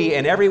 You'll be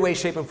in every way,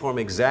 shape, and form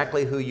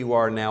exactly who you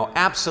are now.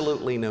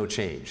 Absolutely no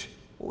change.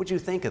 What would you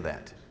think of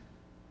that?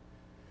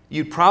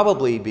 You'd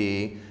probably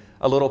be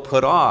a little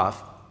put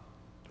off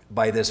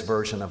by this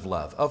version of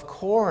love. Of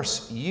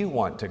course, you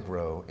want to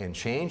grow and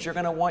change. You're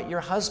going to want your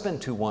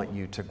husband to want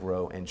you to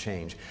grow and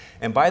change.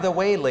 And by the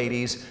way,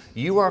 ladies,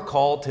 you are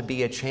called to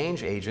be a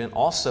change agent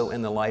also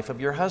in the life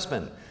of your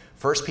husband.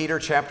 1 Peter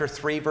chapter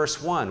 3,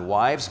 verse 1,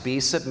 wives, be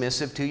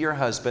submissive to your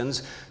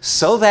husbands,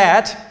 so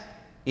that,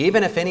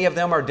 even if any of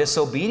them are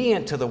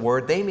disobedient to the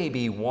word, they may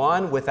be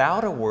won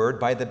without a word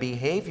by the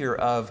behavior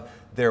of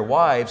their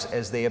wives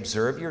as they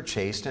observe your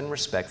chaste and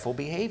respectful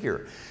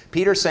behavior.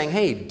 Peter's saying,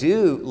 hey,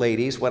 do,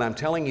 ladies, what I'm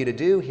telling you to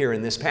do here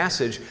in this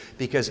passage,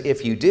 because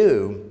if you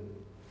do,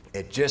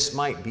 it just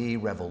might be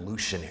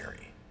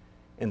revolutionary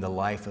in the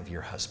life of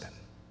your husband.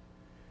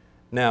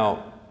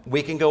 Now,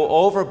 we can go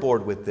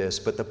overboard with this,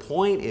 but the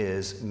point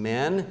is,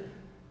 men,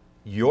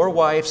 your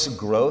wife's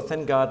growth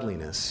and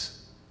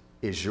godliness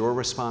is your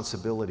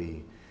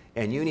responsibility,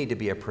 and you need to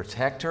be a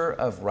protector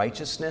of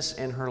righteousness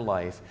in her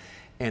life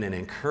and an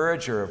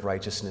encourager of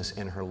righteousness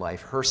in her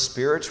life. Her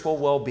spiritual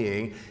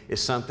well-being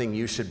is something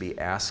you should be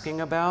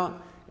asking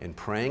about and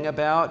praying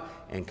about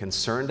and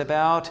concerned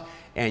about,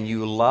 and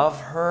you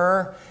love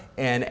her,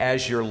 and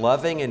as you're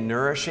loving and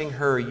nourishing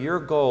her, your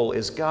goal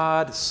is,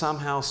 God,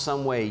 somehow,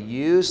 some way,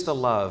 use the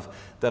love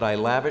that I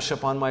lavish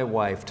upon my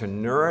wife to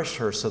nourish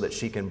her so that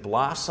she can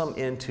blossom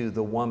into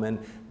the woman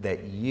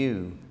that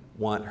you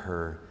want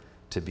her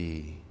to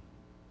be.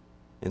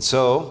 And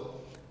so,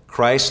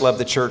 Christ loved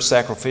the church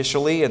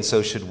sacrificially, and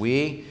so should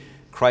we.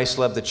 Christ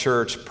loved the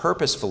church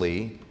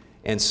purposefully,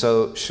 and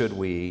so should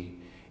we.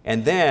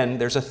 And then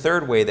there's a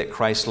third way that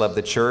Christ loved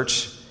the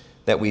church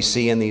that we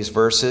see in these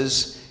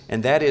verses,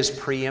 and that is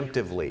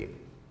preemptively.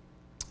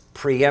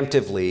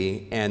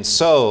 Preemptively, and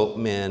so,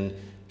 men,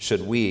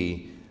 should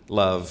we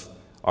love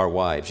our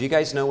wives. You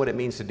guys know what it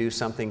means to do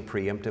something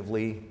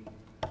preemptively?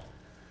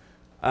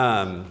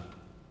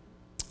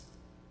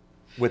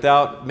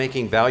 Without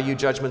making value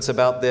judgments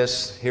about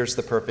this, here's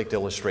the perfect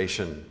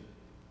illustration.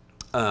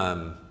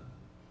 A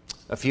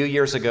few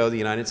years ago, the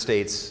United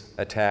States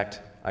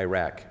attacked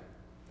Iraq.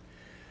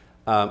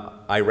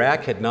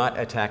 Iraq had not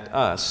attacked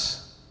us.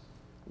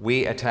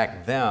 We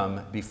attacked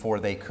them before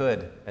they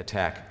could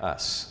attack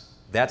us.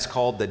 That's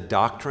called the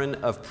doctrine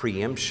of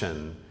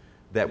preemption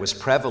that was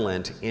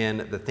prevalent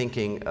in the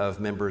thinking of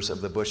members of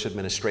the Bush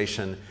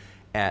administration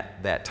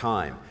at that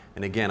time.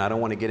 And again, I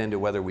don't want to get into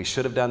whether we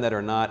should have done that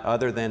or not,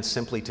 other than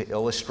simply to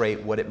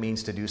illustrate what it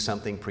means to do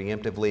something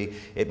preemptively.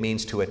 It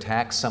means to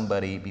attack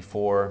somebody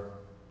before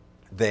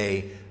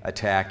they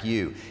attack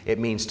you. It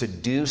means to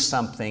do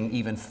something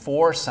even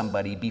for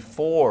somebody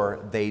before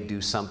they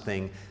do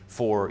something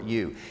for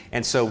you.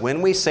 And so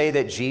when we say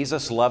that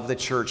Jesus loved the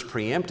church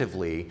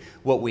preemptively,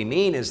 what we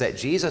mean is that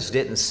Jesus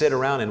didn't sit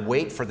around and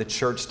wait for the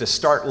church to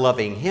start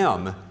loving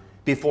him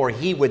before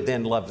he would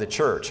then love the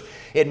church.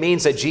 It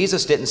means that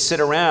Jesus didn't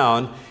sit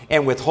around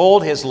and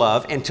withhold his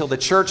love until the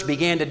church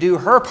began to do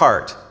her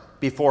part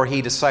before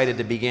he decided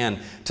to begin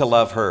to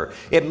love her.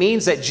 It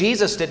means that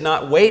Jesus did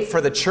not wait for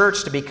the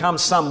church to become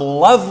some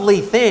lovely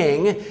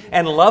thing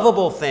and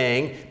lovable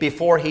thing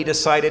before he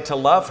decided to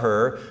love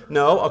her.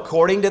 No,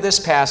 according to this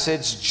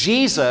passage,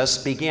 Jesus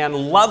began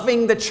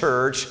loving the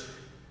church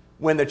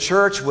when the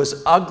church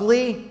was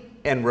ugly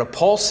and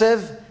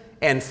repulsive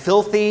and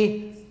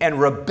filthy and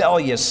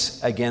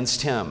rebellious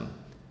against him.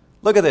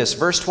 Look at this,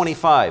 verse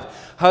 25.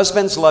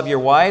 Husbands, love your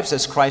wives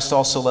as Christ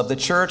also loved the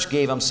church,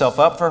 gave himself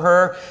up for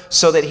her,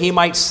 so that he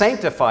might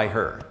sanctify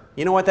her.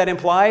 You know what that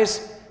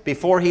implies?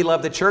 Before he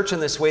loved the church in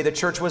this way, the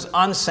church was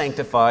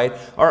unsanctified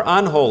or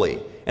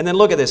unholy. And then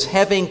look at this,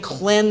 having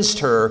cleansed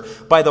her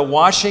by the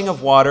washing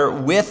of water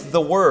with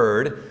the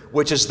word,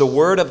 which is the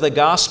word of the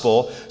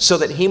gospel, so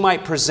that he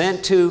might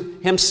present to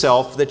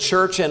himself the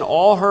church in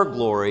all her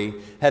glory,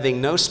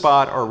 having no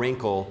spot or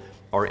wrinkle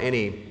or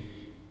any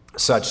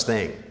such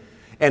thing.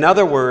 In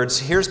other words,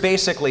 here's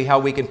basically how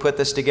we can put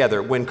this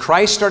together. When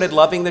Christ started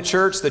loving the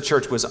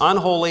church was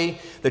unholy,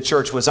 the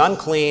church was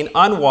unclean,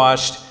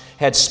 unwashed,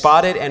 had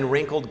spotted and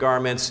wrinkled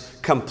garments,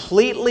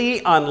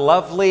 completely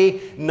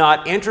unlovely,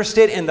 not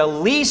interested in the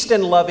least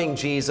in loving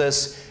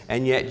Jesus,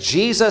 and yet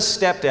Jesus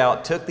stepped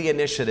out, took the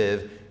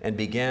initiative, and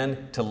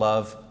began to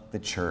love the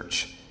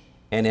church.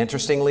 And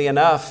interestingly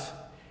enough,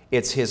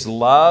 it's his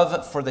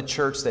love for the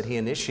church that he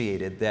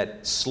initiated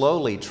that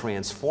slowly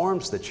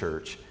transforms the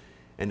church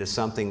into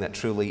something that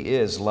truly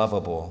is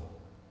lovable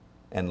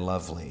and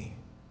lovely.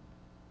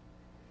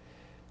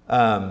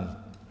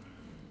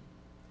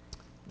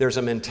 There's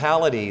a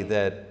mentality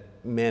that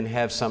men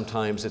have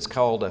sometimes. It's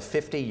called a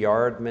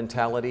 50-yard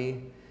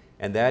mentality.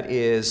 And that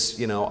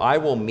is, I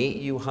will meet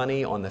you,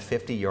 honey, on the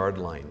 50-yard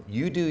line.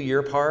 You do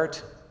your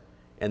part,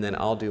 and then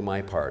I'll do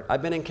my part.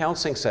 I've been in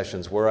counseling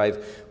sessions where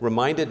I've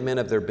reminded men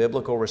of their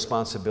biblical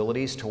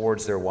responsibilities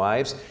towards their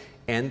wives,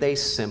 and they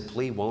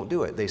simply won't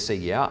do it. They say,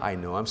 yeah, I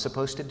know I'm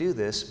supposed to do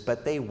this,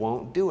 but they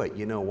won't do it.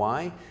 You know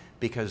why?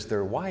 Because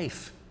their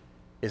wife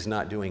is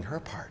not doing her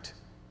part.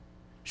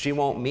 She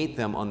won't meet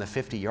them on the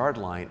 50-yard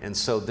line, and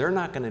so they're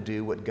not going to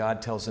do what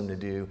God tells them to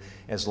do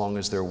as long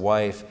as their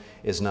wife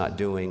is not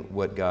doing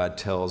what God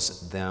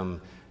tells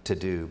them to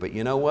do. But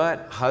you know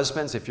what?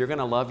 Husbands, if you're going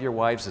to love your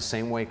wives the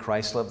same way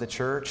Christ loved the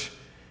church,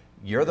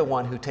 you're the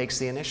one who takes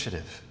the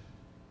initiative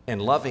in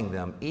loving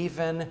them,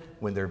 even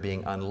when they're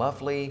being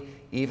unlovely,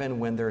 even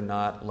when they're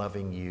not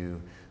loving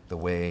you the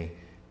way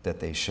that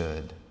they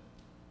should.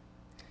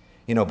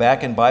 You know,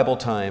 back in Bible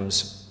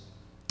times,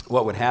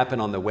 what would happen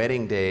on the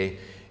wedding day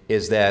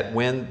is that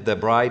when the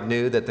bride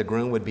knew that the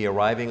groom would be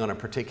arriving on a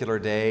particular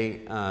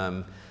day,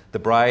 the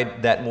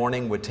bride that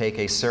morning would take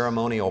a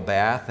ceremonial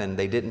bath, and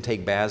they didn't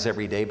take baths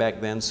every day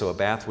back then, so a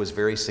bath was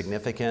very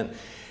significant.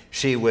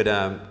 She would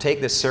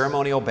take this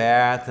ceremonial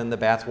bath, and the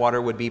bath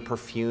water would be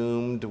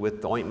perfumed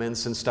with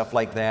ointments and stuff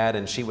like that,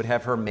 and she would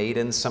have her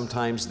maidens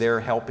sometimes there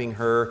helping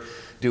her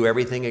do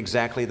everything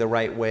exactly the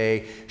right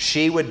way.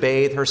 She would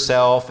bathe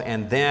herself,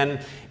 and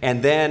then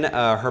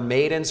her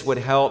maidens would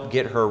help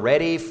get her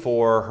ready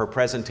for her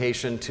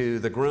presentation to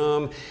the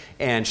groom,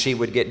 and she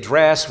would get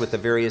dressed with the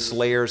various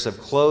layers of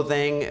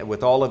clothing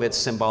with all of its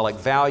symbolic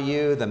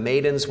value. The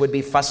maidens would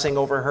be fussing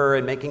over her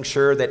and making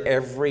sure that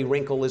every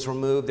wrinkle is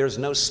removed. There's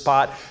no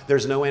spot,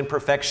 there's no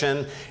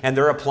imperfection, and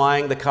they're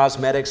applying the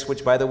cosmetics,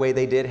 which, by the way,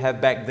 they did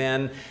have back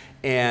then.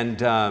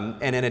 And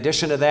in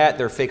addition to that,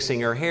 they're fixing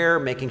her hair,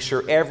 making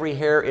sure every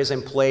hair is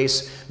in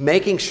place,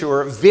 making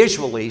sure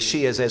visually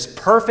she is as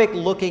perfect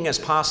looking as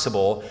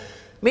possible.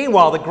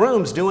 Meanwhile, the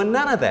groom's doing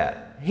none of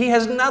that. He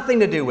has nothing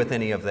to do with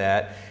any of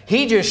that.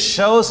 He just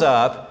shows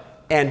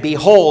up and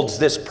beholds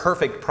this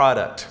perfect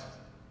product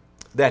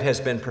that has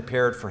been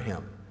prepared for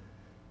him.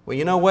 Well,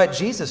 you know what?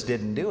 Jesus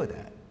didn't do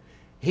that.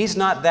 He's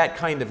not that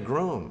kind of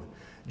groom.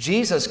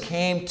 Jesus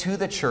came to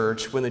the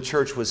church when the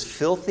church was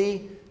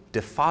filthy,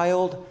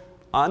 defiled,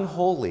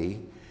 unholy,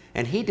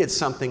 and he did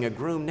something a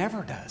groom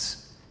never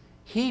does.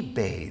 He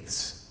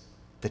bathes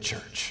the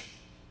church.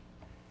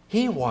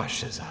 He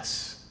washes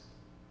us.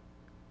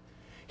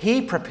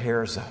 He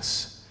prepares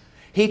us.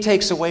 He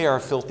takes away our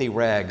filthy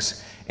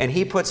rags, and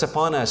he puts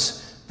upon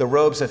us the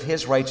robes of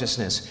his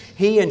righteousness.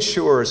 He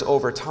ensures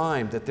over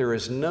time that there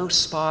is no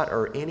spot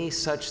or any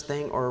such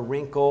thing or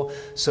wrinkle,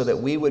 so that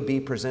we would be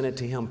presented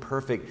to him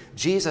perfect.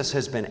 Jesus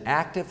has been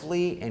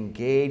actively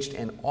engaged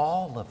in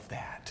all of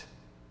that,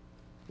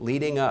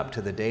 leading up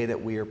to the day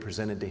that we are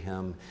presented to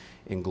him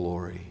in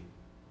glory.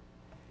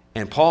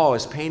 And Paul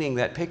is painting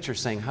that picture,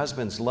 saying,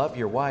 husbands, love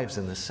your wives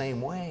in the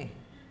same way.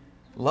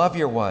 Love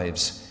your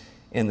wives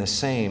in the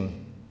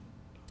same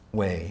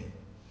way.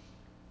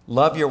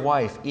 Love your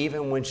wife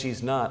even when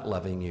she's not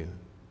loving you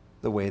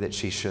the way that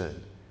she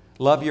should.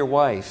 Love your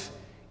wife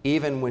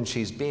even when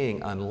she's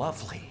being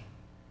unlovely.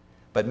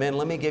 But men,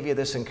 let me give you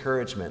this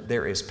encouragement.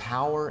 There is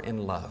power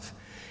in love.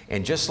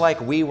 And just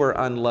like we were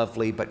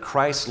unlovely, but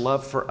Christ's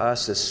love for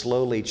us is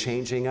slowly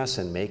changing us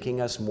and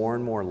making us more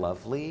and more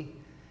lovely.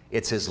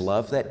 It's his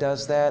love that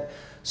does that.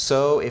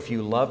 So if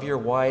you love your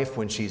wife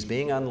when she's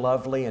being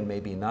unlovely and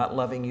maybe not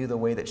loving you the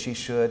way that she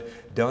should,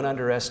 don't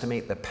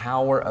underestimate the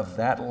power of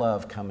that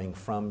love coming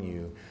from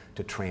you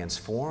to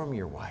transform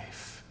your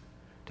wife,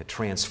 to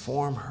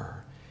transform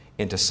her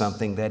into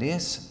something that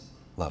is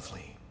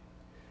lovely.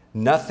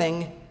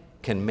 Nothing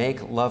can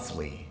make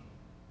lovely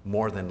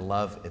more than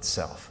love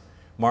itself.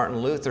 Martin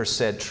Luther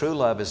said, true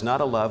love is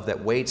not a love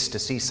that waits to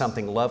see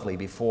something lovely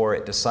before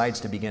it decides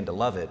to begin to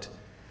love it.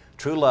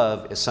 True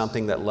love is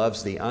something that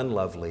loves the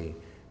unlovely,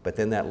 but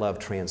then that love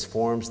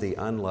transforms the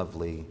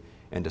unlovely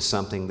into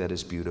something that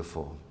is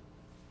beautiful.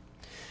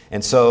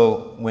 And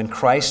so when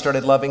Christ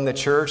started loving the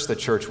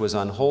church was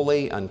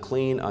unholy,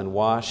 unclean,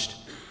 unwashed,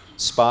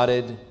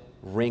 spotted,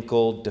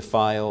 wrinkled,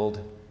 defiled,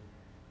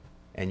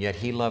 and yet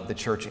he loved the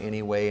church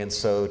anyway. And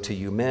so to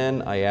you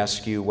men, I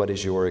ask you, what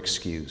is your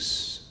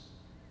excuse?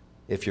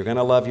 If you're going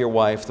to love your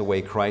wife the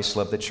way Christ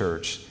loved the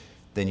church,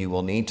 then you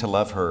will need to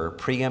love her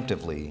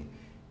preemptively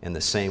in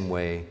the same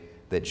way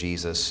that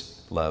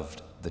Jesus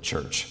loved the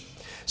church.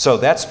 So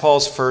that's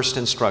Paul's first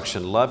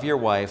instruction. Love your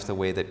wife the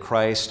way that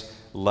Christ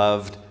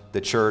loved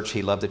the church.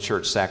 He loved the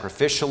church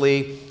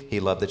sacrificially, he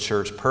loved the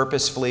church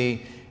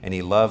purposefully, and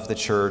he loved the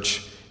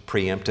church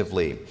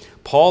preemptively.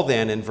 Paul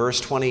then in verse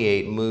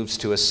 28 moves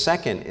to a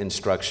second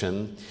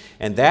instruction,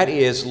 and that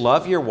is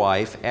love your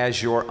wife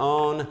as your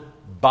own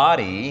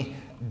body,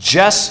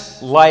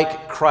 just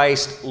like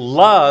Christ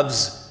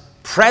loves,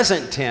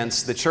 present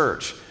tense, the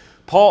church.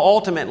 Paul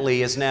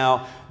ultimately is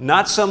now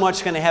not so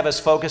much going to have us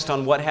focused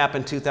on what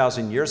happened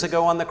 2,000 years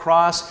ago on the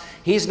cross.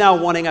 He's now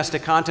wanting us to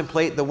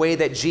contemplate the way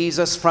that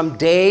Jesus from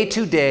day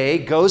to day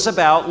goes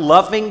about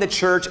loving the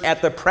church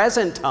at the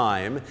present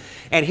time,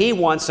 and he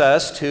wants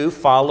us to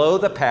follow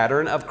the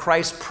pattern of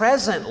Christ's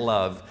present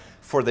love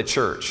for the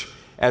church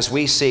as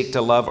we seek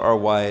to love our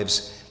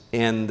wives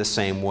in the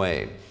same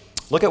way.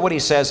 Look at what he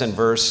says in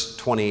verse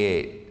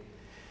 28.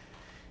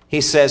 He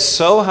says,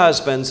 so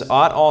husbands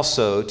ought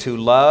also to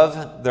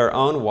love their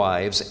own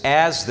wives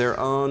as their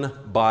own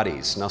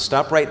bodies. Now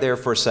stop right there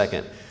for a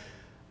second.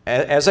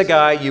 As a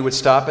guy, you would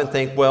stop and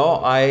think,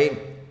 well,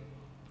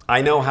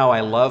 I know how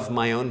I love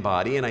my own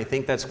body, and I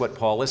think that's what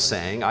Paul is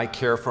saying. I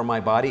care for my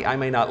body. I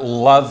may not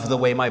love the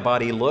way my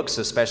body looks,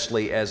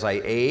 especially as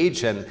I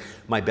age and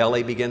my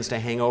belly begins to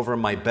hang over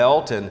my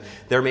belt, and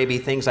there may be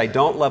things I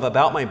don't love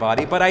about my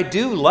body, but I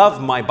do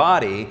love my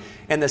body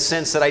in the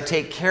sense that I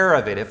take care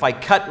of it. If I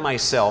cut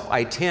myself,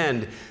 I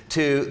tend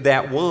to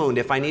that wound.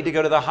 If I need to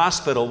go to the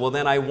hospital, well,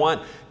 then I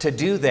want to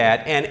do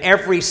that. And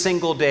every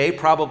single day,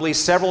 probably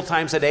several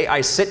times a day,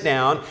 I sit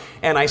down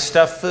and I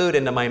stuff food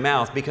into my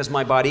mouth because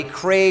my body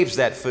craves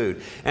that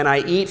food. And I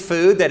eat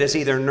food that is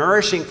either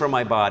nourishing for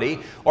my body,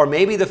 or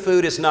maybe the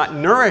food is not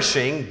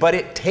nourishing, but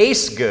it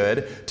tastes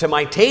good to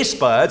my taste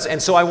buds.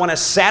 And so I want to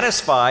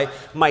satisfy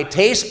my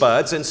taste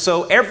buds. And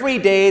so every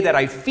day that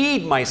I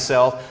feed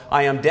myself,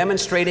 I am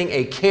demonstrating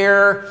a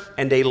care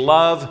and a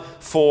love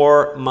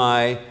for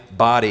my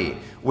body.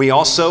 We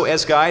also,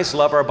 as guys,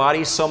 love our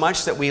bodies so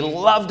much that we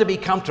love to be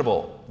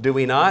comfortable, do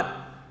we not?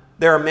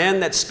 There are men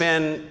that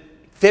spend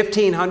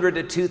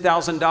 $1,500 to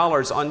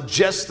 $2,000 on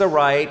just the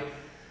right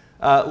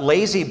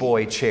lazy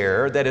boy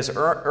chair that is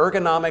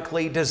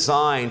ergonomically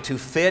designed to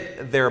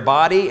fit their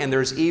body, and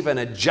there's even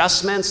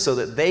adjustments so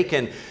that they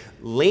can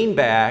lean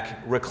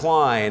back,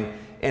 recline,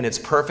 and it's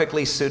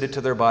perfectly suited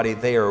to their body.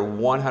 They are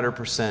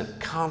 100%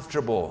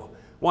 comfortable.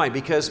 Why?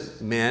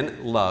 Because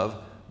men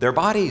love their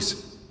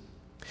bodies.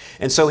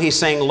 And so he's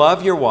saying,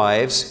 love your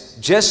wives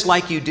just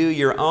like you do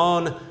your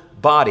own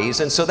bodies.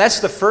 And so that's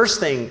the first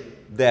thing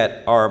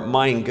that our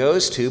mind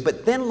goes to.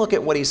 But then look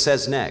at what he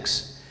says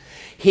next.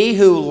 He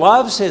who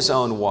loves his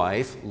own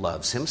wife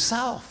loves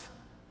himself.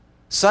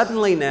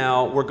 Suddenly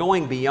now we're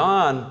going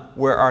beyond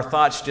where our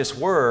thoughts just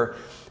were,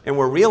 and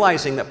we're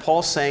realizing that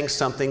Paul's saying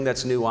something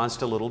that's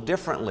nuanced a little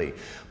differently.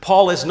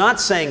 Paul is not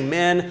saying,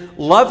 men,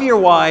 love your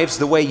wives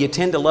the way you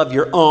tend to love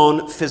your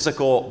own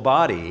physical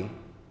body.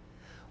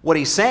 What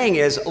he's saying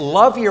is,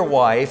 love your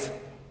wife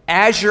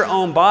as your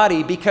own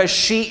body because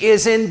she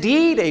is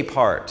indeed a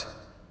part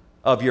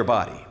of your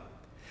body.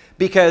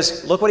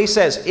 Because look what he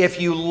says, if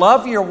you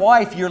love your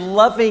wife, you're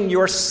loving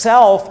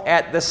yourself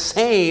at the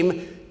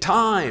same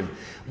time.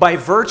 By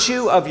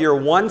virtue of your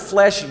one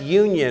flesh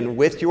union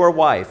with your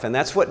wife, and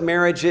that's what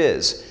marriage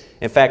is.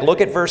 In fact, look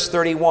at verse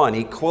 31.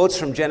 He quotes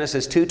from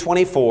Genesis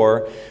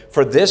 2:24,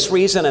 "For this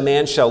reason a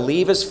man shall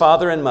leave his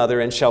father and mother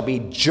and shall be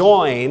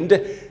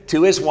joined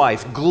to his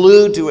wife,"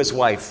 glued to his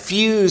wife,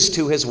 fused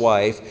to his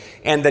wife,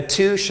 "and the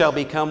two shall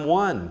become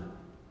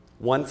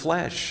one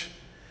flesh."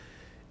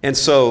 And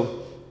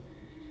so,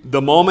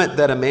 the moment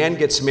that a man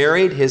gets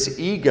married, his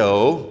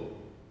ego,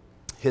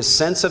 his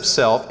sense of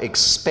self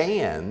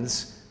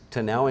expands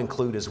to now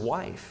include his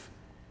wife.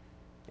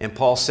 And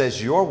Paul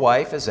says your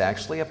wife is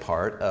actually a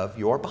part of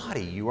your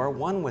body. You are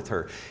one with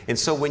her. And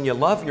so when you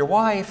love your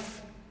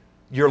wife,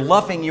 you're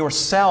loving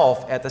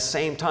yourself at the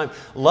same time.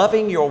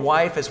 Loving your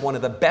wife is one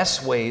of the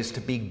best ways to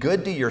be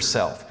good to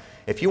yourself.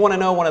 If you want to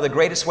know one of the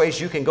greatest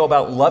ways you can go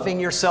about loving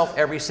yourself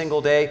every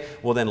single day,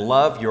 well then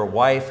love your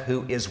wife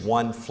who is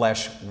one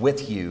flesh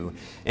with you.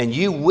 And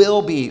you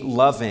will be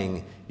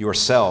loving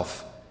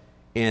yourself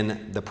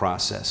in the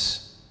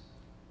process.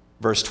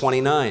 Verse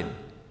 29,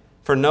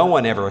 "For no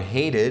one ever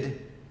hated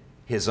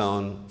his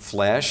own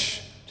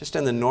flesh." Just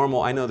in the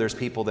normal, I know there's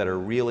people that are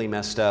really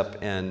messed up,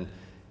 and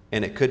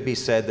it could be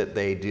said that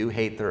they do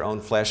hate their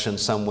own flesh in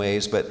some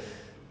ways, but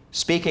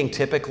speaking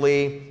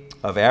typically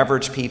of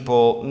average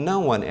people, no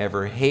one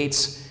ever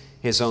hates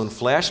his own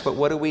flesh, but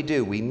what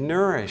do? We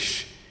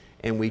nourish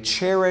and we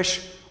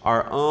cherish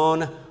our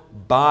own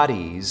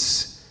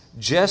bodies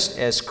just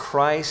as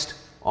Christ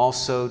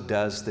also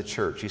does the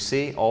church. You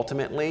see,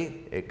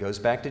 ultimately, it goes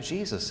back to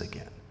Jesus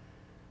again.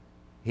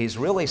 He's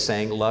really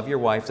saying, love your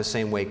wife the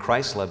same way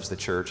Christ loves the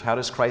church. How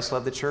does Christ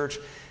love the church?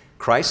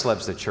 Christ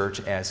loves the church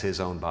as his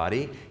own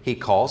body. He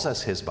calls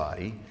us his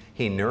body.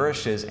 He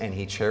nourishes and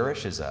he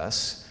cherishes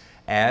us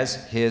as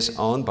his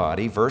own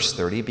body. Verse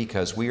 30,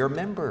 because we are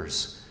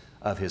members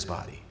of his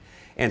body.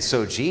 And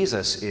so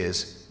Jesus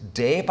is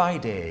day by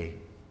day,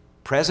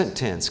 present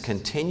tense,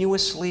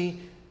 continuously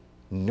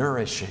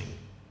nourishing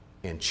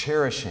and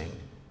cherishing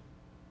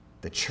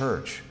the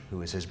church,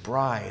 who is his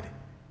bride,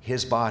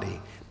 his body.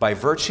 By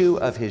virtue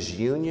of his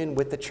union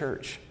with the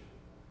church,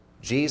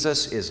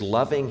 Jesus is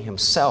loving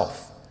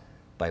himself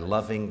by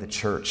loving the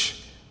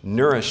church,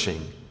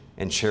 nourishing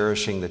and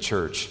cherishing the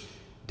church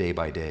day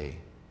by day.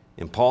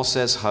 And Paul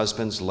says,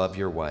 husbands, love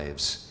your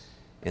wives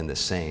in the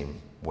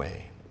same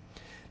way.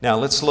 Now,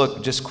 let's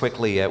look just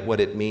quickly at what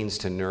it means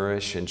to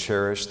nourish and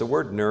cherish. The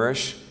word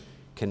nourish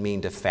can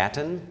mean to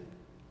fatten.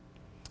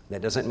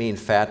 That doesn't mean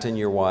fatten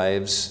your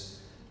wives,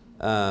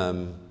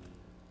 but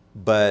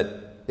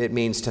it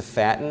means to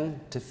fatten,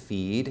 to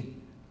feed,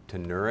 to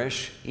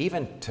nourish,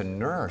 even to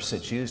nurse.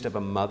 It's used of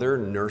a mother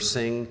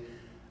nursing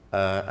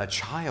a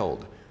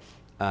child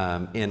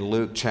in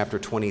Luke chapter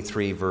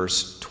 23,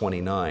 verse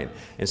 29.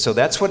 And so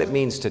that's what it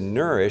means to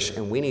nourish,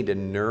 and we need to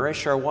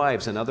nourish our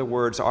wives. In other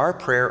words, our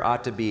prayer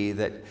ought to be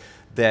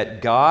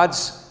that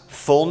God's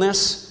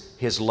fullness,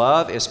 his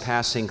love, is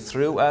passing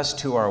through us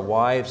to our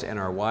wives, and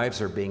our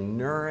wives are being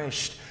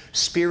nourished,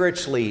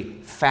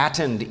 spiritually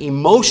fattened,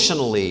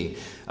 emotionally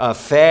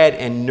fed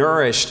and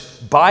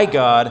nourished by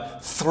God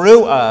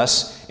through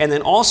us. And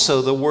then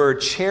also the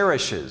word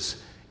cherishes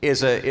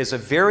is a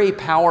very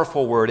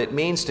powerful word. It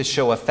means to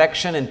show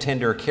affection and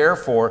tender care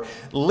for.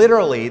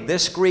 Literally,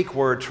 this Greek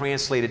word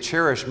translated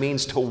cherish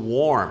means to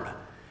warm.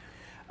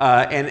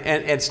 And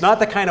it's not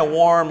the kind of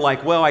warm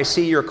like, well, I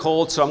see you're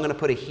cold, so I'm going to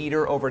put a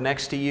heater over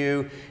next to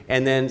you,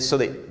 and then so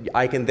that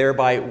I can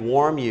thereby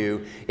warm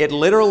you. It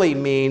literally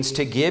means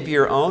to give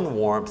your own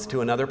warmth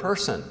to another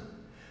person.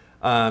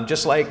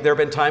 Just like there have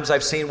been times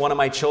I've seen one of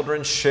my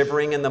children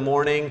shivering in the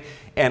morning,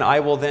 and I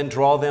will then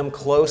draw them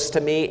close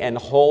to me and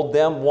hold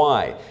them.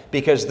 Why?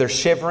 Because they're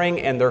shivering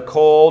and they're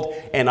cold,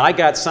 and I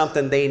got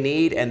something they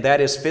need, and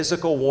that is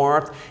physical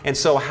warmth. And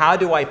so how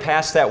do I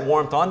pass that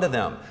warmth on to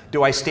them?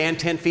 Do I stand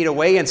 10 feet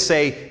away and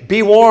say,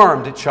 "Be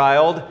warmed,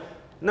 child"?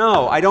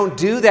 No, I don't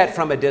do that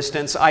from a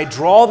distance. I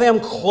draw them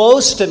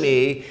close to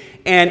me,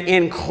 and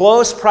in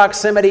close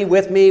proximity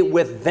with me,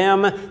 with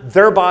them,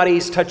 their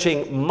bodies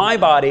touching my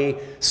body,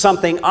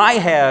 something I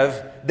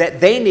have that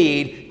they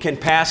need can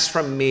pass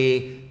from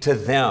me to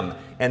them,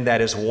 and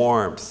that is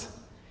warmth.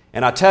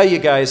 And I'll tell you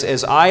guys,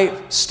 as I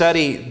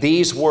study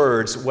these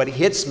words, what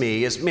hits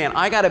me is, man,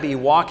 I got to be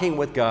walking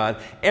with God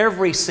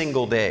every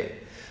single day.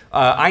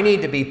 I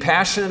need to be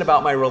passionate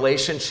about my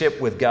relationship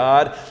with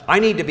God. I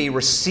need to be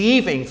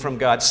receiving from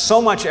God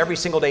so much every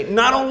single day,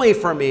 not only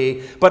for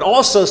me, but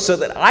also so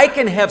that I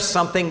can have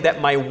something that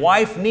my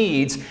wife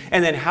needs.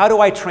 And then how do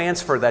I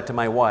transfer that to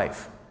my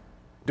wife?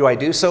 Do I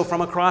do so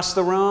from across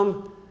the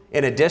room?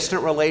 In a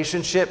distant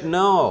relationship?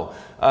 No.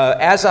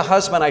 As a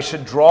husband, I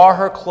should draw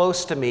her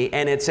close to me,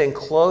 and it's in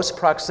close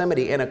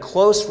proximity, in a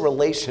close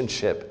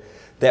relationship,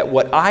 that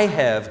what I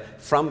have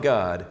from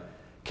God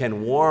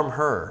can warm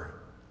her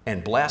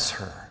and bless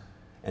her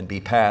and be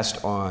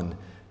passed on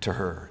to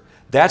her.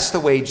 That's the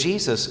way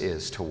Jesus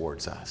is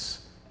towards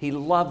us. He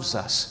loves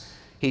us.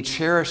 He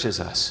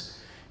cherishes us.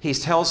 He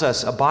tells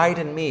us, "Abide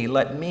in me,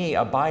 let me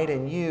abide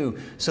in you,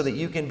 so that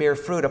you can bear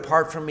fruit.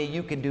 Apart from me,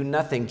 you can do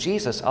nothing."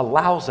 Jesus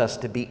allows us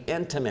to be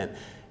intimate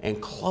and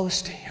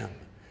close to Him,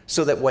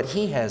 so that what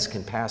He has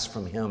can pass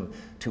from Him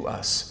to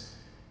us.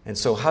 And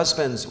so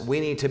husbands, we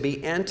need to be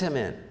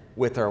intimate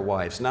with our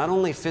wives, not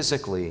only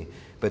physically,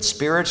 but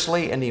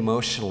spiritually and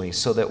emotionally,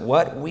 so that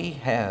what we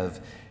have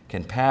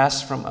can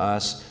pass from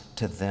us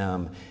to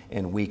them,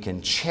 and we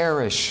can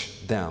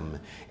cherish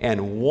them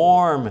and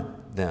warm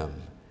them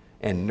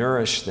and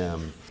nourish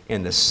them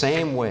in the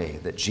same way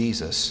that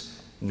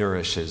Jesus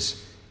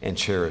nourishes and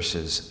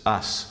cherishes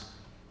us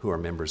who are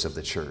members of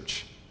the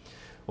church.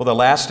 Well, the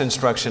last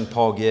instruction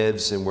Paul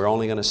gives, and we're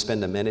only going to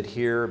spend a minute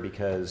here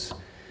because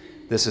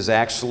this is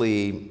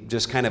actually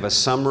just kind of a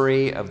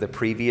summary of the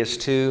previous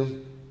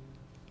two.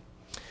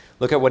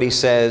 Look at what he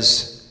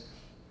says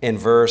in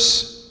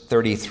verse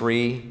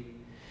 33.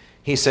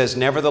 He says,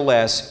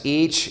 "Nevertheless,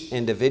 each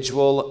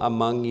individual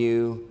among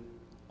you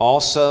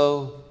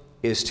also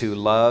is to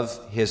love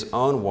his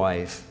own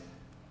wife,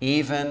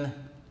 even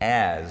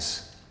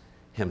as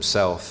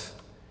himself."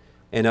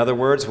 In other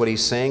words, what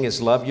he's saying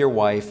is love your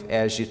wife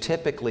as you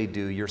typically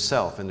do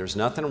yourself. And there's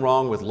nothing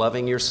wrong with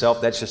loving yourself.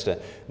 That's just a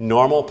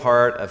normal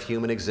part of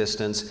human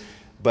existence.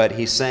 But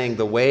he's saying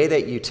the way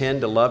that you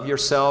tend to love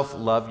yourself,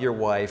 love your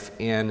wife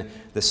in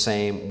the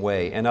same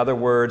way. In other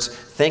words,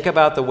 think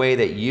about the way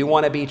that you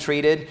want to be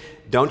treated.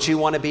 Don't you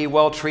want to be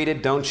well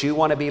treated? Don't you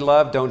want to be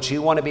loved? Don't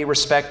you want to be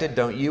respected?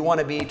 Don't you want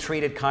to be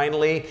treated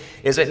kindly?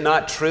 Is it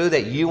not true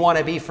that you want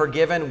to be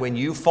forgiven when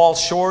you fall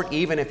short,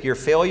 even if your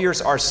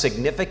failures are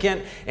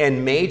significant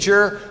and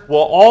major?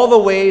 Well, all the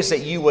ways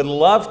that you would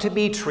love to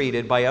be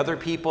treated by other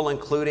people,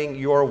 including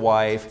your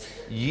wife,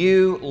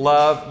 you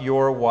love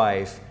your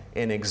wife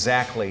in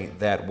exactly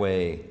that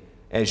way.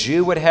 As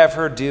you would have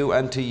her do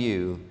unto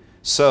you,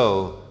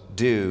 so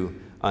do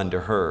unto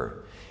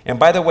her. And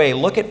by the way,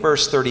 look at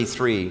verse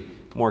 33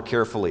 more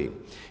carefully.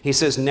 He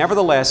says,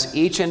 "Nevertheless,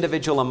 each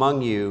individual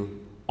among you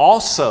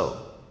also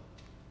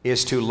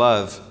is to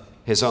love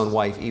his own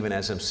wife even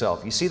as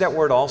himself." You see that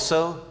word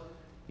 "also"?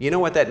 You know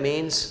what that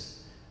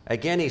means?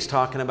 Again, he's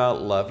talking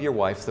about love your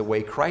wife the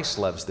way Christ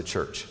loves the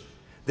church.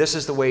 This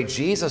is the way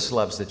Jesus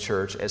loves the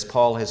church, as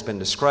Paul has been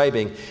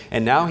describing.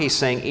 And now he's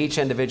saying each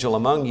individual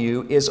among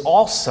you is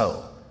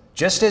also,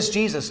 just as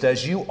Jesus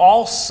does, you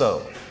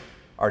also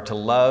are to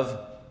love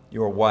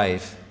your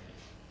wife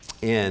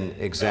in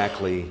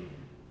exactly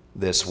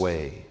this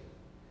way.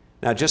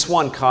 Now, just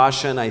one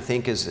caution I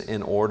think is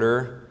in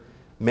order.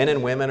 Men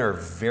and women are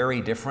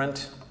very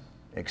different,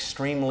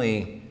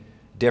 extremely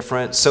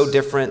different, so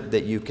different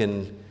that you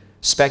can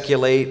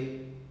speculate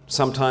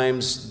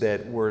sometimes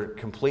that we're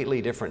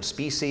completely different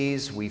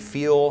species. We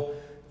feel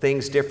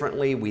things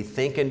differently. We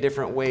think in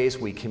different ways.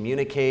 We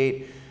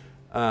communicate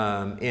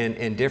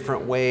in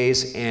different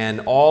ways.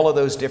 And all of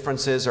those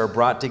differences are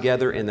brought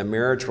together in the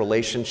marriage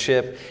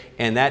relationship.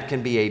 And that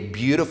can be a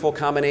beautiful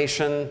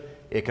combination.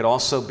 It could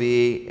also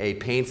be a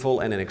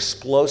painful and an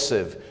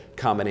explosive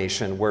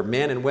combination where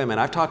men and women,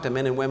 I've talked to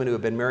men and women who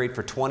have been married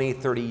for 20,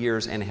 30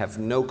 years and have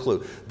no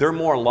clue. They're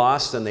more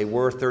lost than they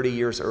were 30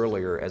 years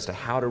earlier as to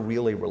how to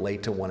really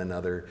relate to one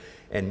another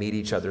and meet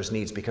each other's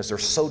needs because they're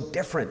so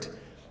different.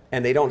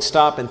 And they don't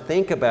stop and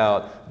think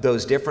about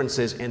those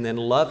differences and then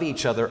love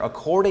each other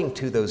according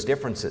to those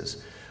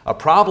differences. A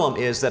problem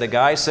is that a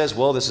guy says,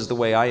 well, this is the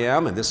way I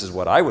am and this is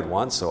what I would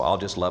want, so I'll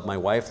just love my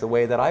wife the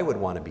way that I would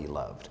want to be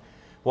loved.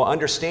 Well,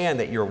 understand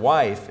that your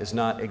wife is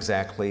not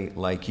exactly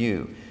like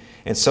you.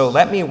 And so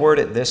let me word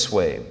it this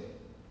way.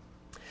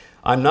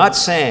 I'm not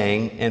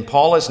saying, and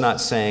Paul is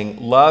not saying,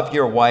 love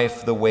your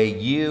wife the way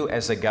you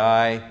as a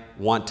guy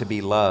want to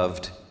be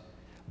loved,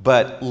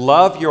 but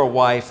love your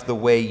wife the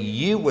way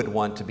you would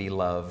want to be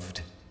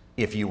loved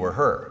if you were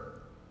her.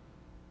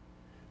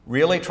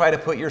 Really try to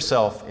put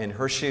yourself in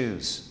her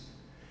shoes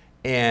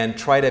and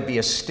try to be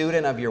a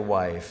student of your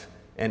wife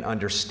and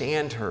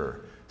understand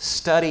her,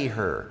 study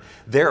her.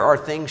 There are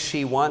things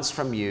she wants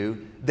from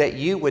you that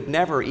you would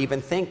never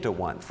even think to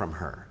want from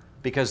her,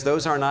 because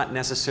those are not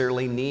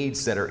necessarily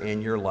needs that are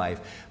in your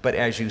life. But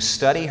as you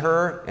study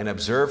her and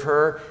observe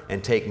her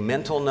and take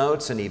mental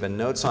notes and even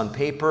notes on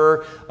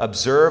paper,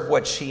 observe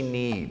what she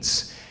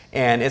needs.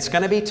 And it's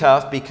going to be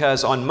tough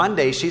because on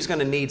Monday she's going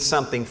to need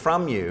something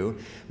from you.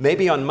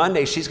 Maybe on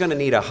Monday she's going to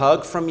need a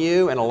hug from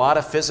you and a lot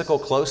of physical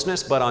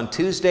closeness, but on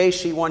Tuesday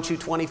she wants you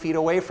 20 feet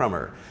away from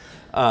her.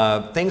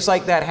 Things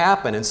like that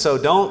happen. And so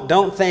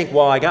don't think,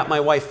 well, I got my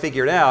wife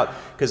figured out,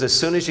 because as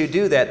soon as you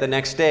do that, the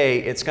next day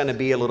it's going to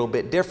be a little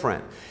bit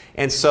different.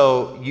 And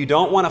so you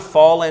don't want to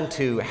fall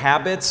into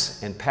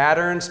habits and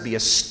patterns. Be a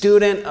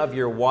student of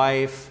your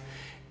wife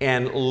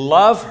and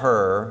love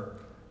her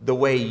the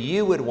way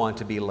you would want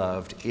to be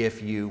loved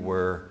if you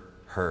were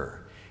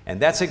her. And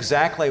that's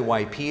exactly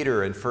why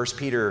Peter in 1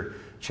 Peter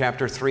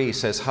chapter 3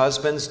 says,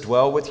 husbands,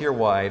 dwell with your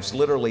wives,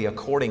 literally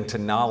according to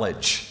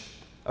knowledge.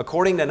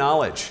 According to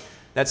knowledge.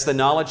 That's the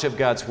knowledge of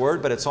God's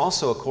word, but it's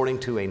also according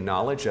to a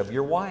knowledge of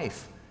your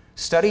wife.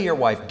 Study your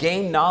wife,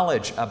 gain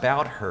knowledge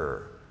about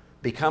her,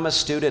 become a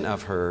student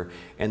of her,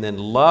 and then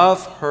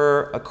love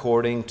her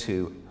according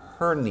to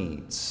her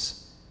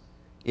needs.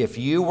 If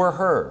you were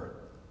her,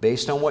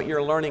 based on what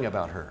you're learning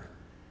about her,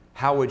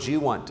 how would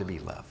you want to be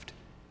loved?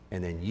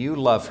 And then you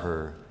love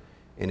her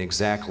in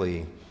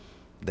exactly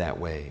that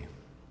way.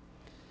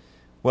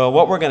 Well,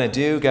 what we're going to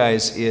do,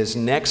 guys, is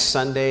next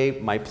Sunday,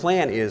 my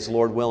plan is,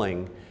 Lord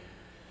willing,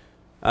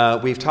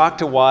 we've talked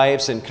to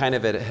wives and kind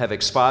of have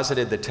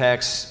exposited the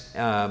text,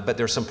 but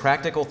there's some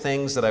practical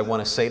things that I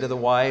want to say to the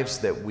wives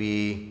that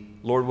we,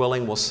 Lord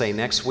willing, will say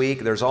next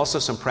week. There's also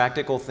some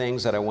practical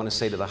things that I want to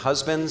say to the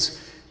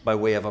husbands by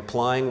way of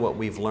applying what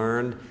we've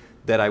learned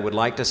that I would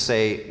like to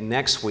say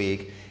next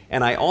week.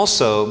 And I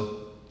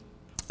also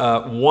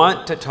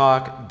want to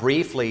talk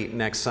briefly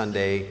next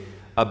Sunday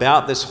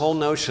about this whole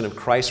notion of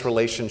Christ's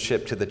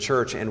relationship to the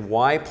church and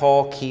why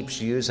Paul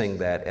keeps using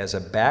that as a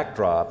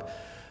backdrop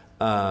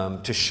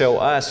to show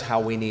us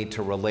how we need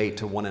to relate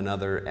to one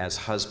another as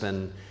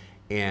husband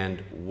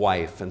and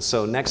wife. And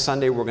so next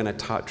Sunday we're going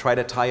to try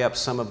to tie up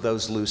some of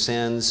those loose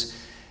ends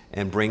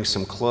and bring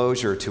some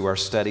closure to our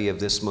study of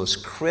this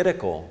most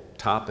critical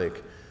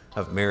topic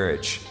of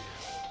marriage.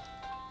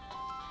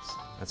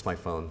 That's my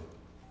phone.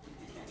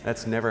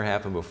 That's never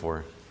happened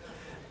before.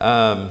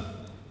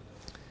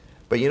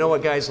 But you know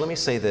what, guys? Let me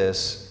say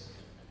this.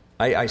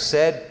 I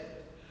said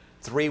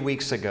 3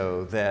 weeks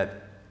ago that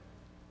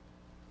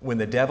when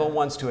the devil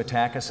wants to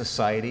attack a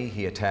society,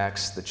 he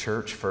attacks the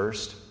church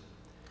first.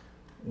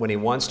 When he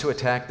wants to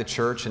attack the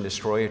church and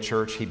destroy a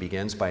church, he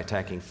begins by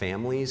attacking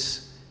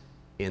families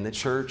in the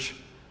church.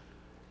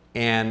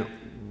 And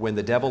when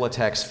the devil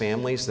attacks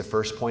families, the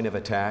first point of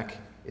attack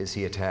is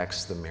he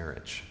attacks the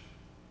marriage.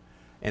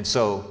 And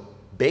so,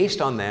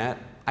 based on that,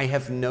 I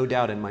have no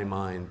doubt in my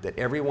mind that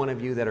every one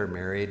of you that are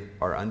married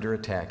are under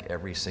attack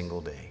every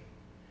single day.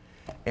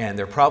 And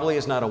there probably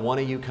is not a one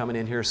of you coming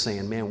in here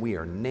saying, man, we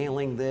are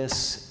nailing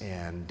this,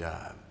 and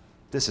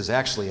this is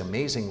actually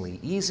amazingly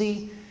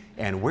easy,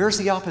 and where's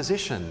the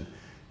opposition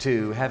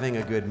to having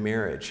a good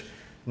marriage?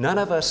 None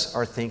of us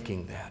are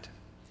thinking that.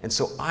 And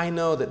so I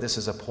know that this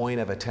is a point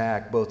of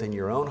attack both in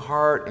your own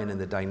heart and in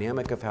the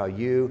dynamic of how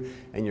you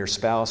and your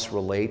spouse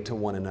relate to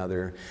one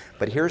another.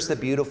 But here's the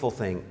beautiful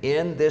thing.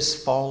 In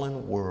this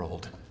fallen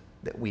world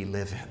that we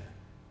live in,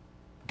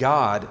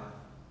 God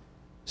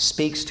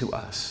speaks to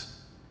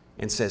us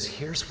and says,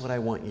 here's what I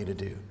want you to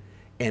do.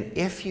 And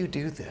if you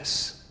do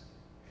this,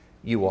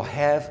 you will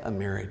have a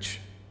marriage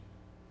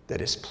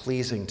that is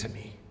pleasing to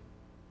me.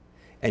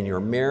 And your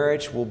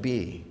marriage will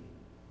be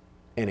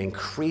an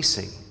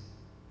increasing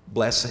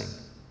blessing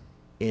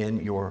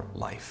in your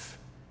life.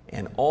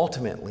 And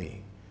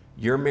ultimately,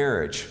 your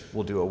marriage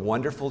will do a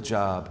wonderful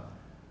job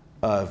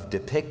of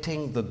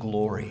depicting the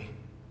glory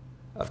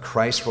of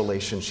Christ's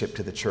relationship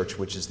to the church,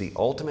 which is the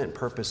ultimate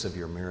purpose of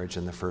your marriage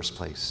in the first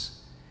place.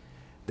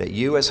 That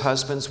you as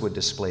husbands would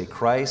display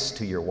Christ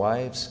to your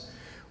wives,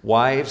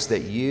 wives,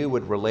 that you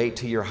would relate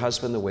to your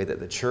husband the way that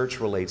the church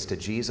relates to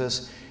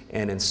Jesus,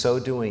 and in so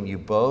doing, you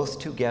both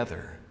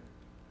together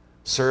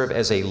serve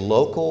as a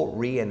local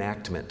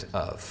reenactment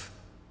of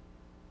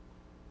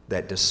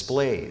that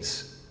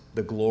displays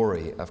the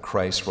glory of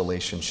Christ's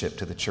relationship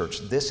to the church.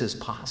 This is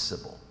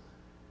possible,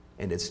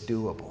 and it's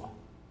doable,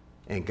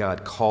 and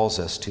God calls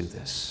us to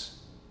this.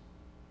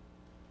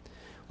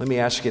 Let me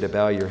ask you to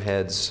bow your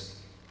heads.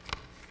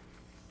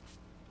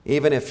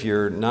 Even if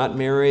you're not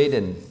married,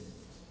 and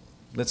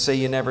let's say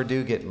you never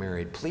do get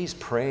married, please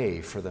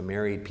pray for the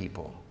married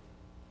people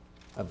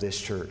of this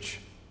church,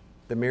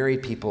 the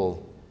married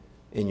people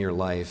in your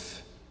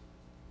life.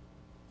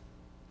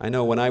 I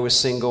know when I was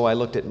single, I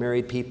looked at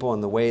married people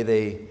and the way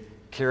they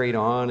carried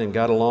on and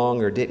got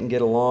along or didn't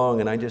get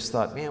along, and I just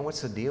thought, man, what's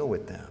the deal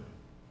with them?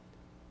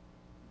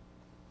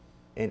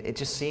 And it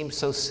just seemed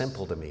so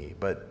simple to me,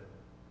 but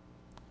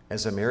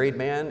as a married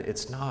man,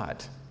 it's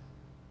not.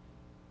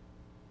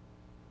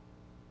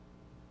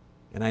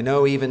 And I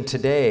know even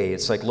today,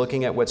 it's like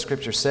looking at what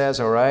Scripture says,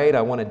 all right,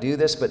 I want to do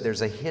this, but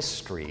there's a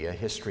history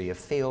of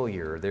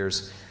failure.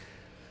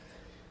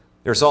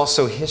 There's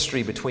also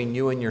history between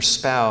you and your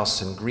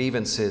spouse and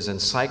grievances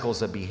and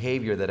cycles of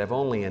behavior that have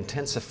only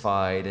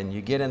intensified, and you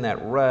get in that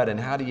rut, and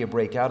how do you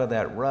break out of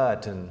that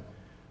rut? And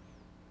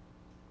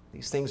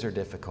these things are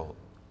difficult.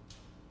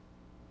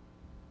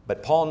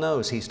 But Paul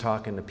knows he's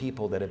talking to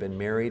people that have been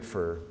married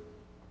for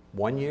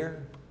 1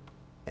 year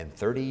and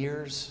 30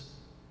 years,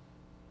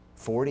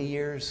 40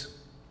 years,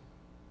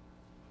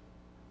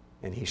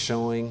 and he's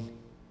showing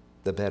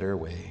the better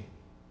way.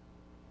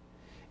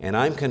 And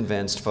I'm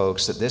convinced,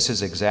 folks, that this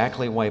is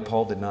exactly why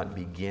Paul did not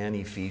begin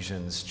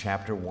Ephesians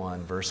chapter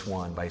 1, verse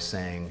 1 by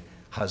saying,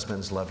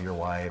 husbands, love your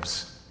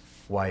wives,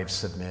 wives,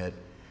 submit.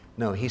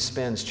 No, he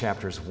spends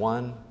chapters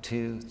 1,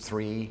 2,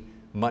 3,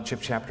 much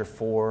of chapter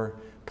 4,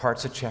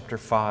 parts of chapter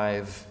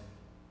 5,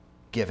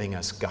 giving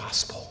us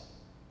gospel.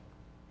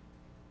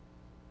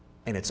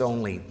 And it's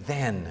only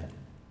then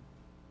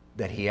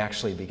that he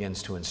actually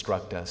begins to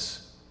instruct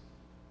us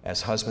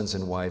as husbands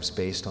and wives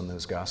based on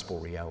those gospel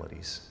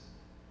realities.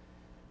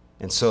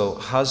 And so,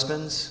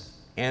 husbands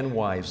and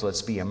wives,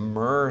 let's be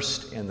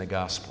immersed in the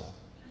gospel.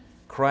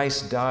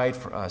 Christ died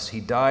for us. He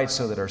died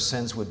so that our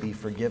sins would be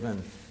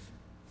forgiven.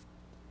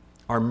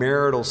 Our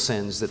marital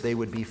sins, that they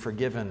would be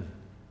forgiven,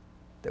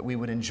 that we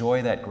would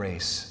enjoy that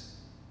grace.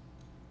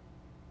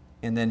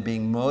 And then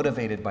being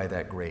motivated by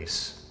that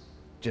grace,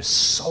 just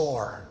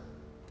soar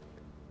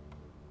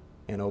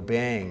in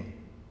obeying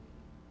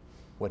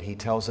what he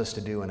tells us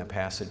to do in a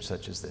passage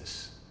such as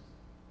this.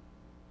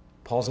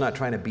 Paul's not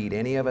trying to beat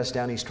any of us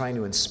down. He's trying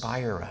to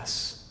inspire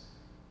us.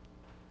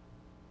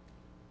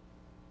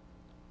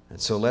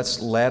 And so let's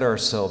let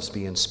ourselves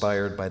be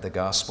inspired by the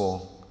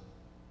gospel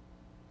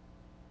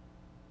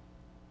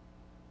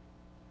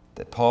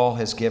that Paul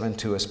has given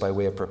to us by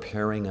way of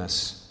preparing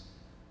us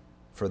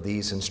for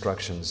these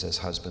instructions as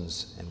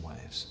husbands and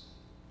wives.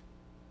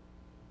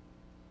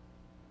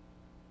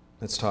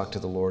 Let's talk to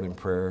the Lord in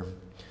prayer.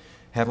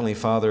 Heavenly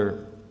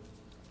Father,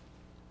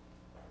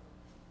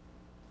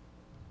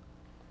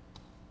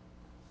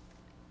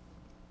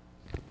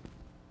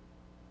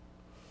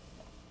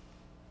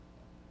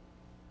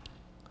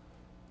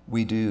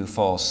 we do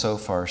fall so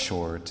far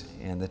short,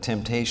 and the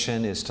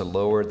temptation is to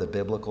lower the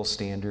biblical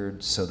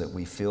standard so that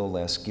we feel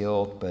less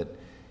guilt, but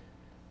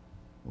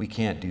we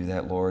can't do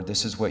that, Lord.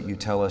 This is what you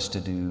tell us to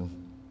do.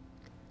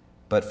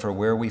 But for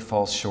where we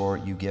fall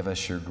short, you give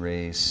us your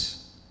grace.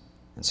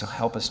 And so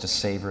help us to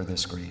savor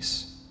this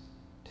grace,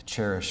 to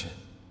cherish it.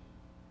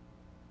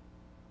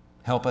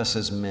 Help us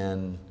as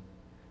men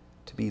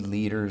to be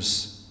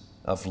leaders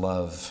of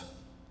love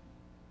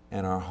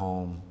in our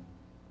home,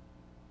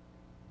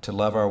 to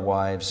love our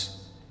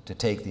wives, to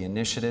take the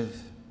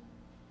initiative,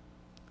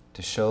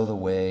 to show the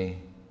way.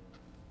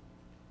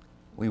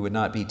 We would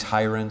not be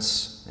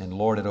tyrants and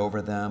lord it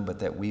over them, but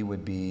that we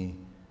would be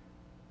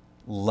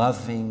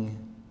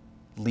loving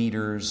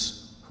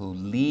leaders who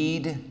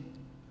lead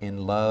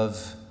in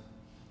love,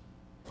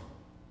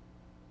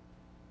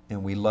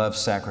 and we love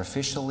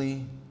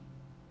sacrificially,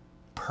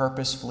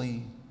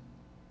 purposefully.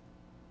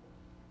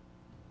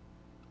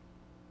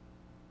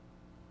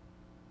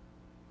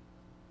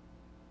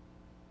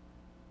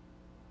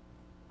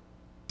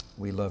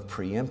 We love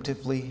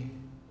preemptively,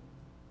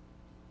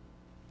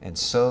 and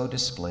so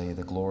display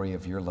the glory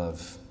of your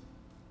love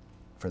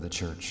for the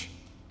church.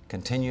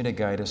 Continue to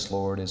guide us,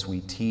 Lord, as we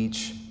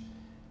teach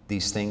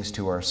these things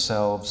to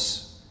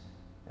ourselves,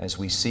 as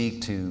we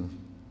seek to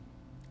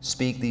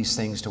speak these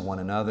things to one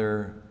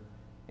another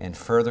and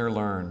further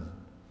learn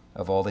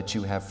of all that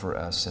you have for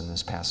us in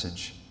this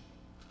passage.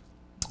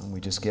 And we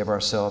just give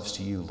ourselves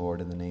to you,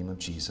 Lord, in the name of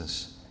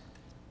Jesus.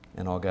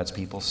 And all God's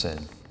people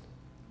said,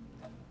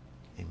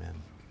 amen.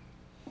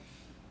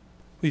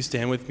 Please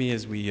stand with me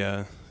as we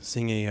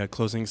sing a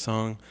closing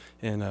song,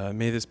 and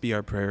may this be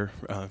our prayer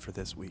for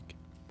this week.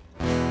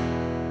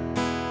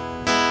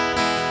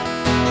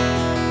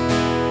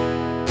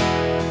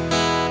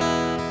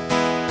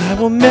 I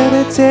will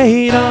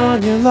meditate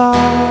on your law,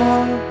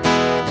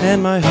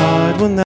 and my heart will not